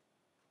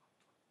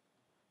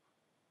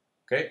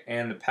 Okay,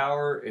 and the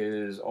power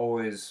is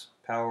always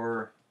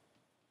power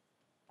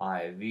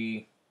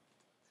IV.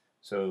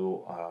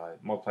 So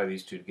multiply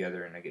these two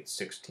together and I get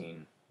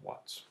 16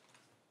 watts.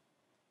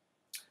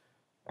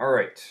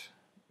 Alright,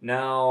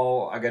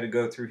 now I got to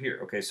go through here.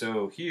 Okay,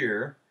 so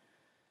here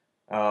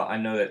I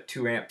know that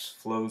 2 amps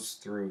flows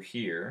through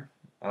here.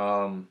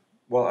 Well,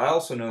 I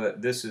also know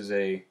that this is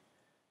a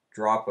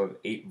drop of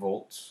 8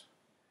 volts.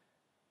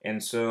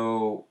 And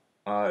so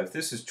if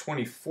this is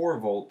 24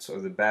 volts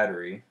of the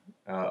battery,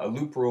 a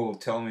loop rule will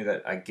tell me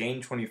that I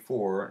gain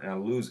 24 and I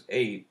lose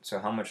 8. So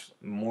how much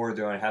more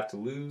do I have to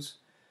lose?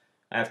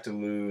 I have to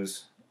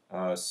lose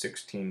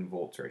 16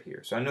 volts right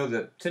here. So I know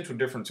the potential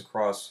difference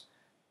across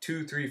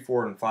 2, 3,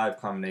 4, and 5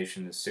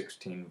 combination is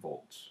 16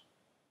 volts.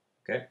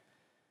 Okay?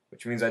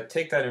 Which means I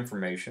take that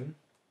information,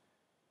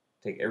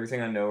 take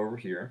everything I know over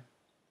here,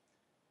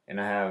 and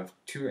I have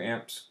 2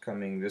 amps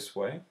coming this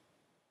way.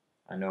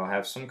 I know I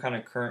have some kind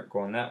of current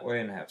going that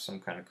way, and I have some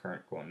kind of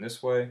current going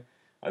this way.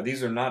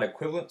 These are not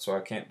equivalent, so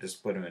I can't just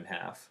split them in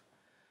half.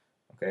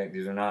 Okay,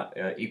 these are not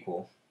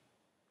equal.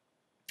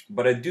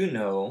 But I do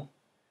know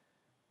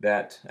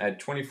that I had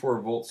 24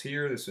 volts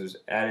here. This is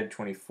added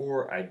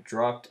 24. I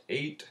dropped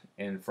 8,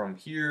 and from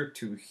here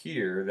to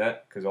here,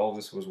 that, because all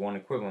this was one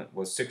equivalent,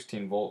 was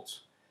 16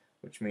 volts,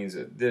 which means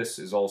that this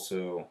is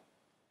also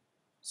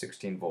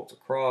 16 volts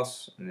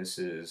across, and this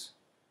is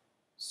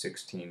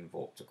 16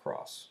 volts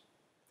across.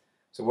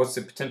 So what's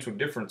the potential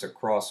difference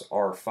across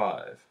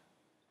R5?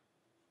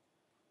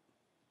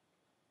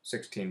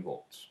 16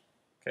 volts.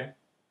 Okay.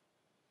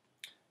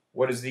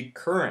 What is the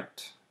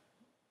current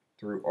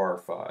through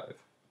R5?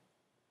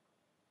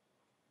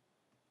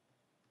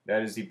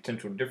 That is the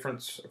potential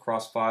difference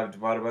across 5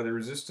 divided by the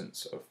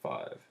resistance of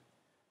 5.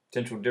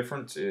 Potential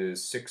difference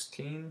is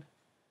 16.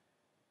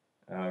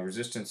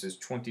 Resistance is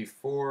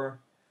 24.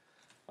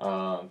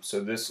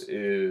 So this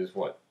is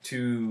what?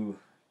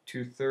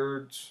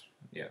 2/3?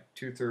 Yeah,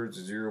 2/3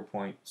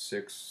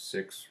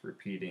 0.66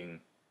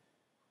 repeating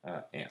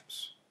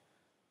amps.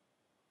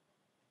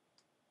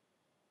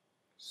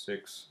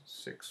 6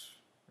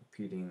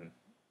 repeating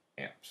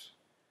amps.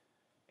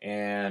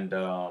 And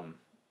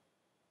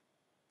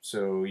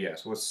so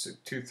yes, what's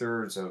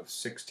 2/3 of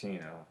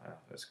 16? Oh,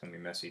 that's going to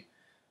be messy.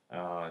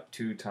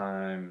 2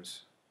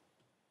 times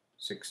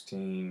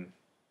 16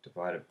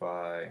 divided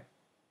by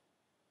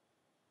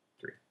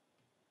 3.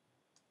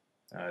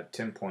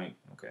 10 point,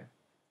 okay.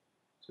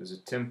 So it's a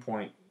 10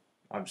 point,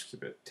 I'll just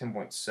keep it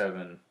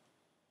 10.7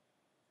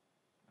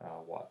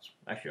 watts.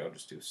 Actually, I'll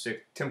just do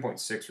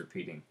 10.6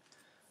 repeating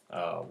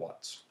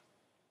watts.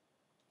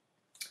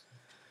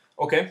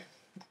 Okay.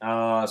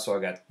 So I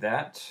got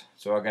that.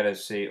 So I got to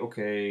say,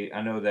 okay,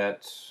 I know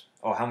that.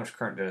 Oh, how much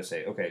current did I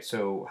say? Okay,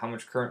 so how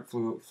much current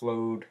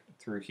flowed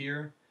through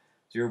here?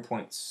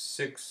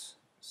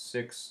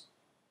 0.66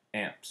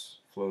 amps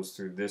flows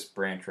through this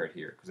branch right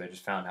here, because I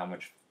just found how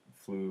much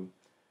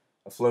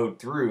flowed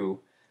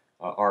through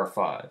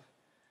R5.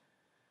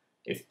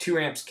 If 2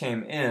 amps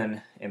came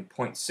in and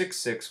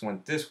 0.66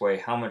 went this way,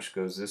 how much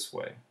goes this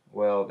way?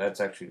 Well,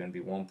 that's actually going to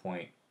be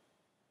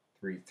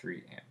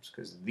 1.33 amps,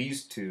 because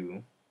these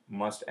two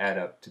must add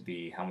up to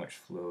be how much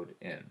flowed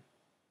in.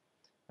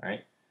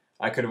 Right?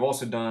 I could have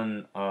also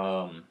done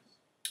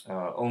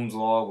Ohm's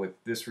law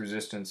with this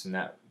resistance and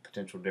that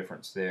potential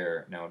difference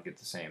there. Now I'd get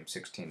the same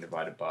 16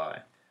 divided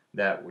by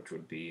that, which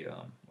would be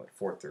what,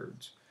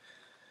 4/3.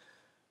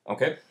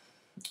 Okay.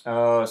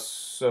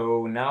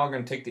 So now I'm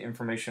going to take the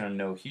information I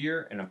know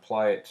here and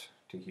apply it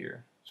to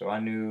here. So I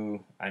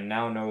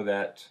now know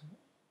that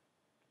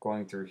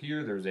going through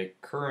here there's a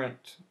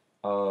current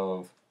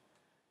of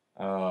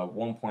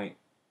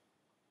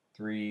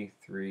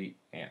 1.33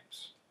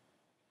 amps.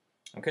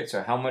 Okay,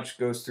 so how much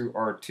goes through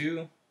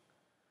R2?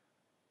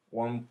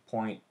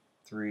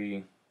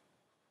 1.33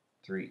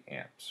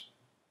 amps.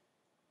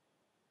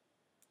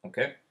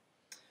 Okay.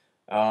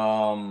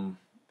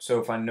 So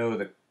if I know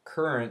the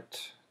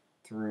current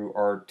through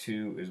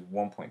R2 is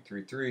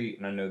 1.33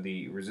 and I know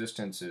the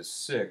resistance is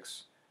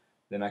 6,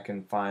 then I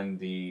can find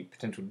the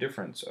potential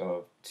difference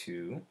of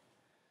 2,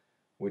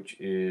 which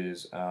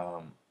is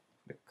the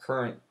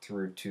current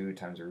through 2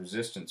 times the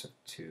resistance of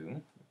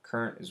 2. The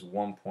current is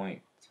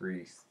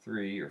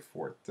 1.33 or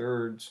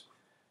 4/3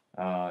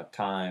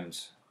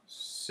 times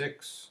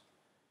 6.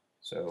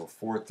 So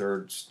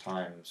 4/3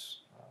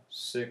 times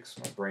 6.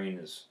 My brain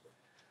is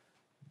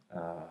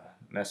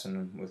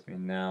messing with me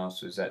now.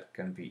 So is that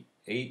going to be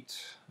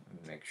 8?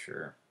 Let me make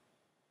sure.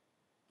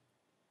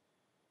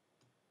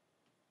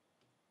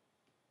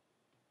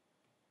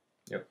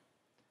 Yep.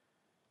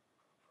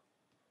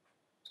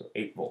 So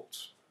 8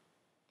 volts.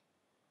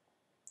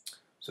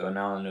 So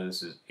now I know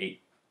this is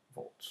 8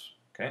 volts.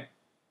 Okay.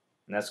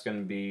 And that's going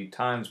to be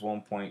times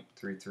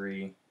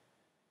 1.33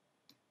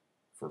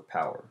 for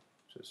power.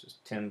 So this is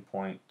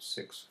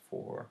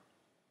 10.64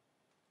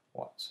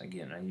 watts.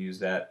 Again, I use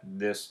that.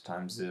 This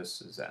times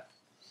this is that.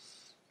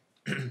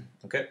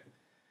 Okay.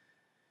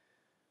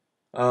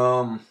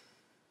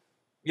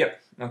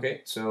 Yep.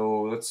 Okay.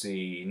 So let's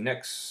see.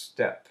 Next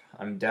step.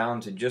 I'm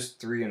down to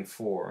just 3 and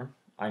 4.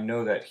 I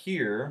know that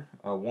here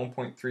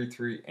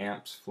 1.33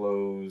 amps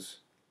flows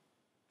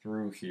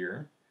through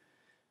here.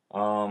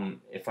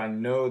 If I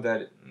know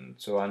that,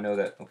 so I know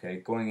that, okay,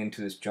 going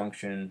into this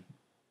junction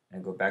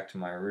and go back to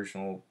my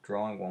original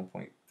drawing,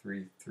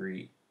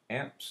 1.33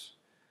 amps.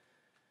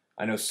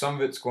 I know some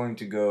of it's going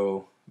to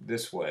go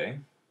this way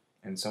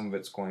and some of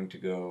it's going to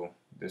go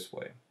this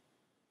way.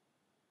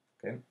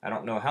 Okay, I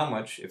don't know how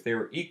much. If they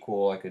were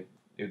equal, it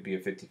would be a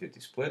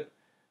 50-50 split,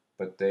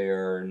 but they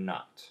are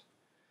not.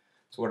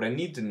 So what I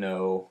need to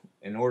know,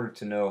 in order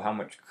to know how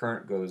much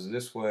current goes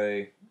this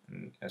way,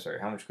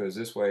 how much goes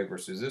this way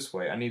versus this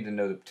way, I need to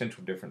know the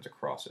potential difference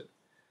across it.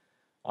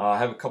 I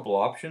have a couple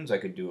options. I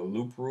could do a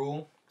loop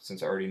rule,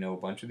 since I already know a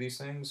bunch of these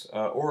things,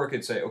 or I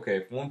could say, okay,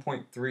 if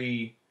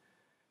 1.3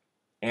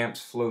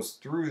 amps flows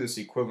through this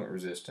equivalent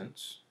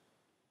resistance,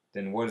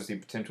 then what is the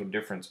potential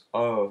difference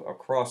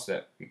across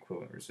that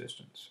equivalent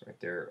resistance, right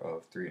there,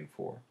 of 3 and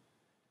 4.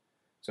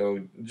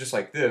 So just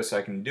like this,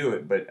 I can do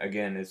it, but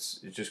again, it's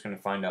just going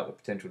to find out the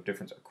potential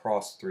difference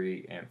across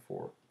 3 and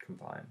 4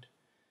 combined.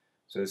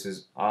 So this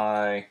is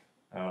I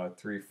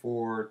 3,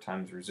 4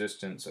 times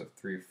resistance of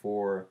 3,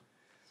 4.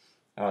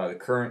 The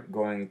current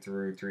going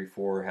through 3,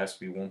 4 has to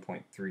be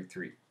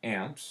 1.33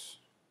 amps.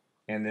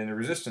 And then the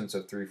resistance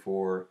of 3,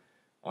 4,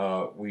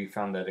 we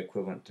found that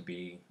equivalent to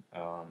be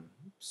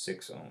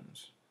 6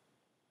 ohms.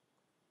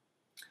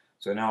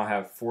 So now I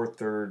have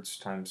 4/3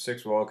 times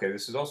 6. Well, okay,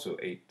 this is also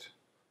 8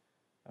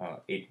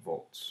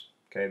 volts.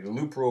 Okay, the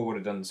loop rule would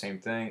have done the same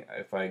thing.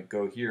 If I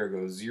go here, I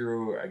go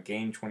 0, I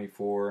gain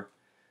 24,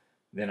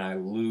 then I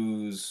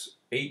lose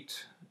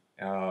 8,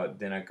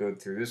 then I go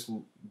through this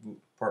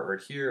part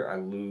right here, I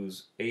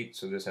lose 8,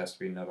 so this has to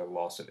be another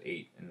loss of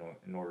 8 in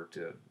order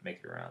to make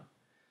it around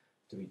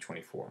to be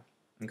 24.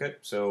 Okay,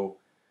 so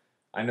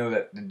I know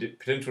that the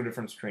potential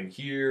difference between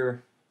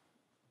here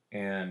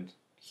and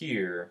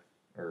here,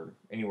 or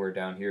anywhere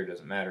down here,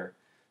 doesn't matter,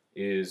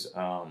 is,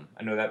 I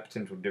know that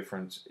potential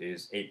difference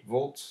is 8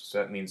 volts, so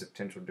that means the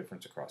potential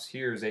difference across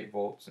here is 8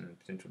 volts, and the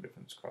potential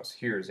difference across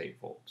here is 8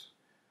 volts.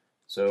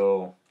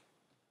 So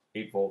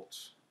 8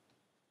 volts,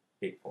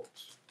 8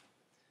 volts.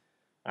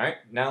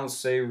 Alright, now let's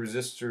say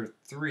resistor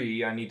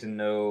 3, I need to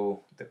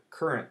know the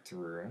current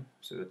through.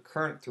 So the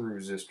current through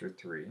resistor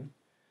 3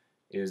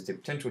 is the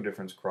potential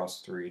difference across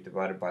 3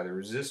 divided by the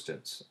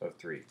resistance of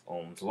 3,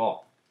 Ohm's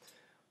law.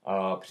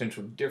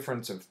 Potential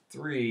difference of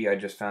 3 I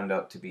just found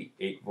out to be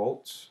 8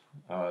 volts.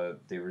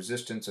 The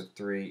resistance of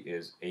 3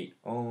 is 8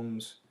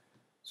 ohms,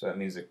 so that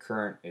means the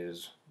current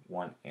is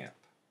 1 amp.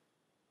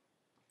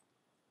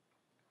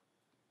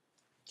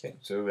 Okay,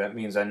 so that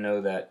means I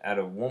know that out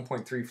of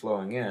 1.3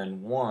 flowing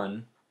in,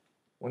 1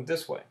 went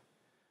this way.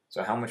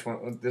 So how much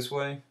went this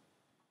way?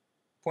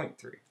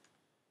 0.3.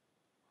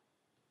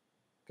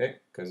 Okay,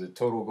 because the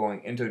total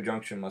going into a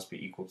junction must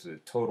be equal to the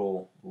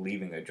total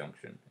leaving a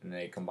junction, and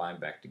they combine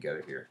back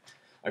together here.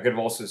 I could have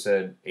also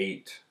said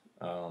 8.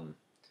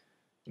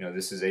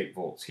 This is 8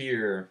 volts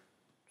here.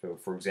 So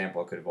for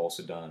example, I could have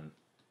also done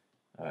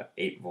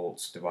 8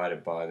 volts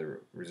divided by the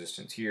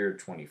resistance here,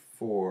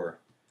 24.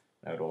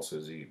 That would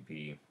also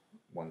be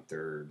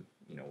 1/3,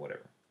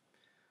 whatever.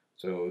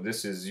 So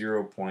this is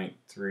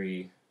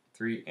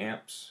 0.33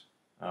 amps.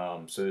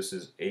 So this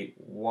is 8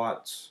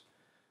 watts.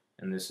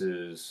 And this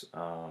is,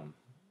 I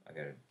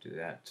gotta do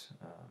that,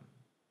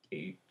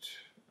 8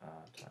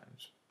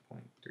 times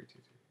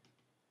 0.333.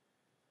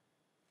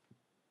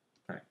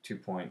 Alright,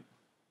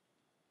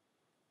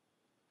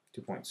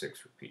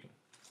 2.6 repeating.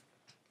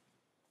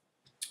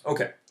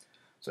 Okay,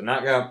 so now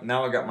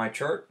I got my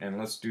chart, and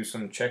let's do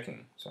some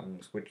checking. So I'm going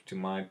to switch to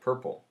my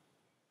purple.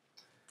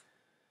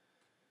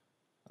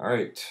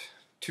 Alright,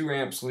 2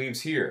 amps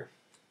leaves here,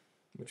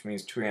 which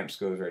means 2 amps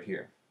goes right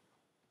here.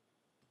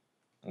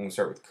 I'm going to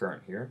start with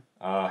current here.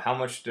 How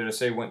much did I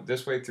say went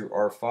this way through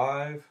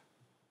R5?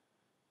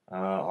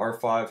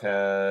 R5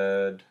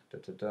 had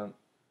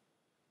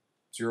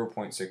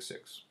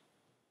 0.66.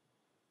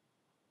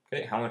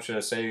 Okay, how much did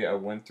I say I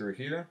went through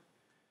here?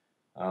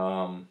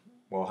 Well,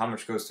 how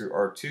much goes through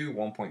R2?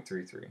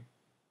 1.33.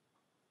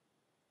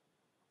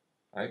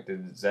 Alright,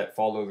 does that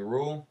follow the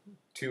rule?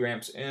 2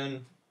 amps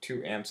in,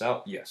 2 amps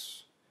out?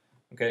 Yes.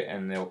 Okay,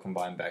 and they'll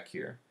combine back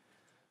here.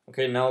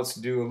 Okay, now let's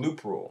do a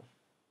loop rule.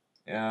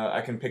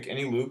 I can pick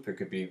any loop. It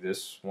could be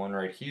this one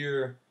right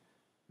here,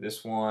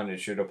 this one. It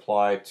should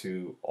apply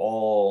to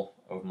all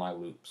of my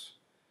loops.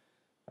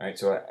 Alright,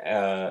 so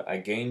I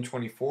gain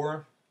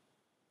 24.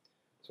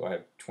 So I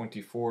have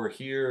 24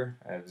 here,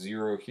 I have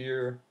 0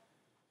 here.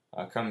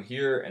 I come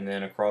here, and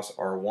then across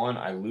R1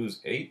 I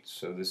lose 8,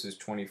 so this is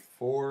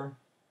 24,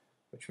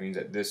 which means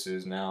that this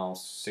is now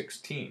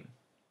 16.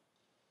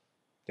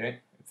 Okay,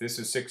 if this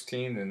is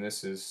 16, then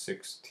this is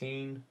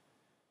 16.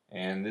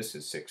 And this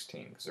is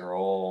 16, because they're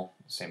all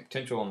the same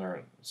potential and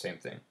they're the same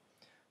thing.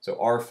 So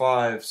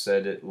R5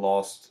 said it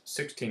lost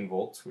 16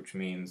 volts, which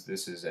means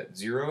this is at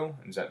 0.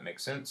 Does that make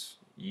sense?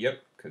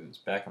 Yep, because it's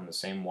back on the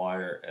same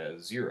wire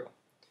as 0.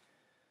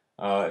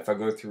 If I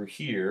go through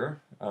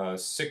here,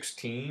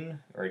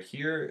 16 right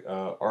here,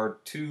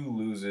 R2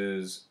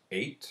 loses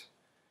 8.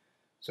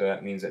 So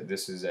that means that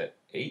this is at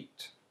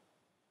 8.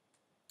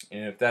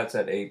 And if that's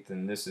at 8,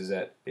 then this is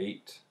at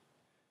 8.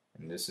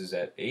 And this is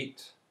at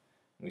 8.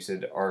 We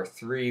said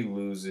R3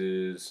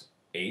 loses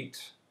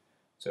 8.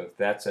 So if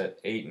that's at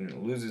 8 and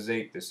it loses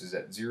 8, this is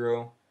at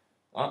 0.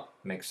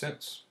 Makes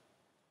sense.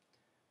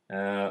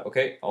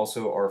 Okay,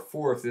 also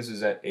R4, if this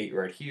is at 8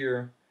 right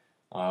here,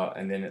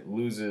 and then it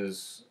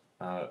loses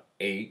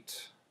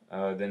 8,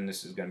 then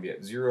this is going to be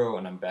at 0,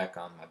 and I'm back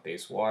on my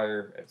base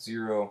wire at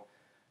 0.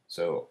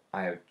 So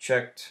I have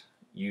checked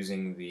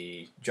using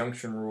the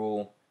junction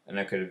rule, and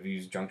I could have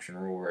used junction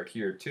rule right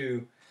here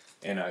too,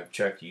 and I've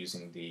checked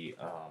using the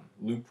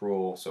loop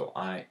rule, so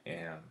I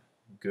am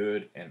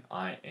good and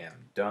I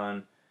am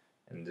done,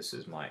 and this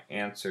is my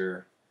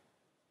answer,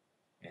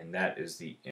 and that is the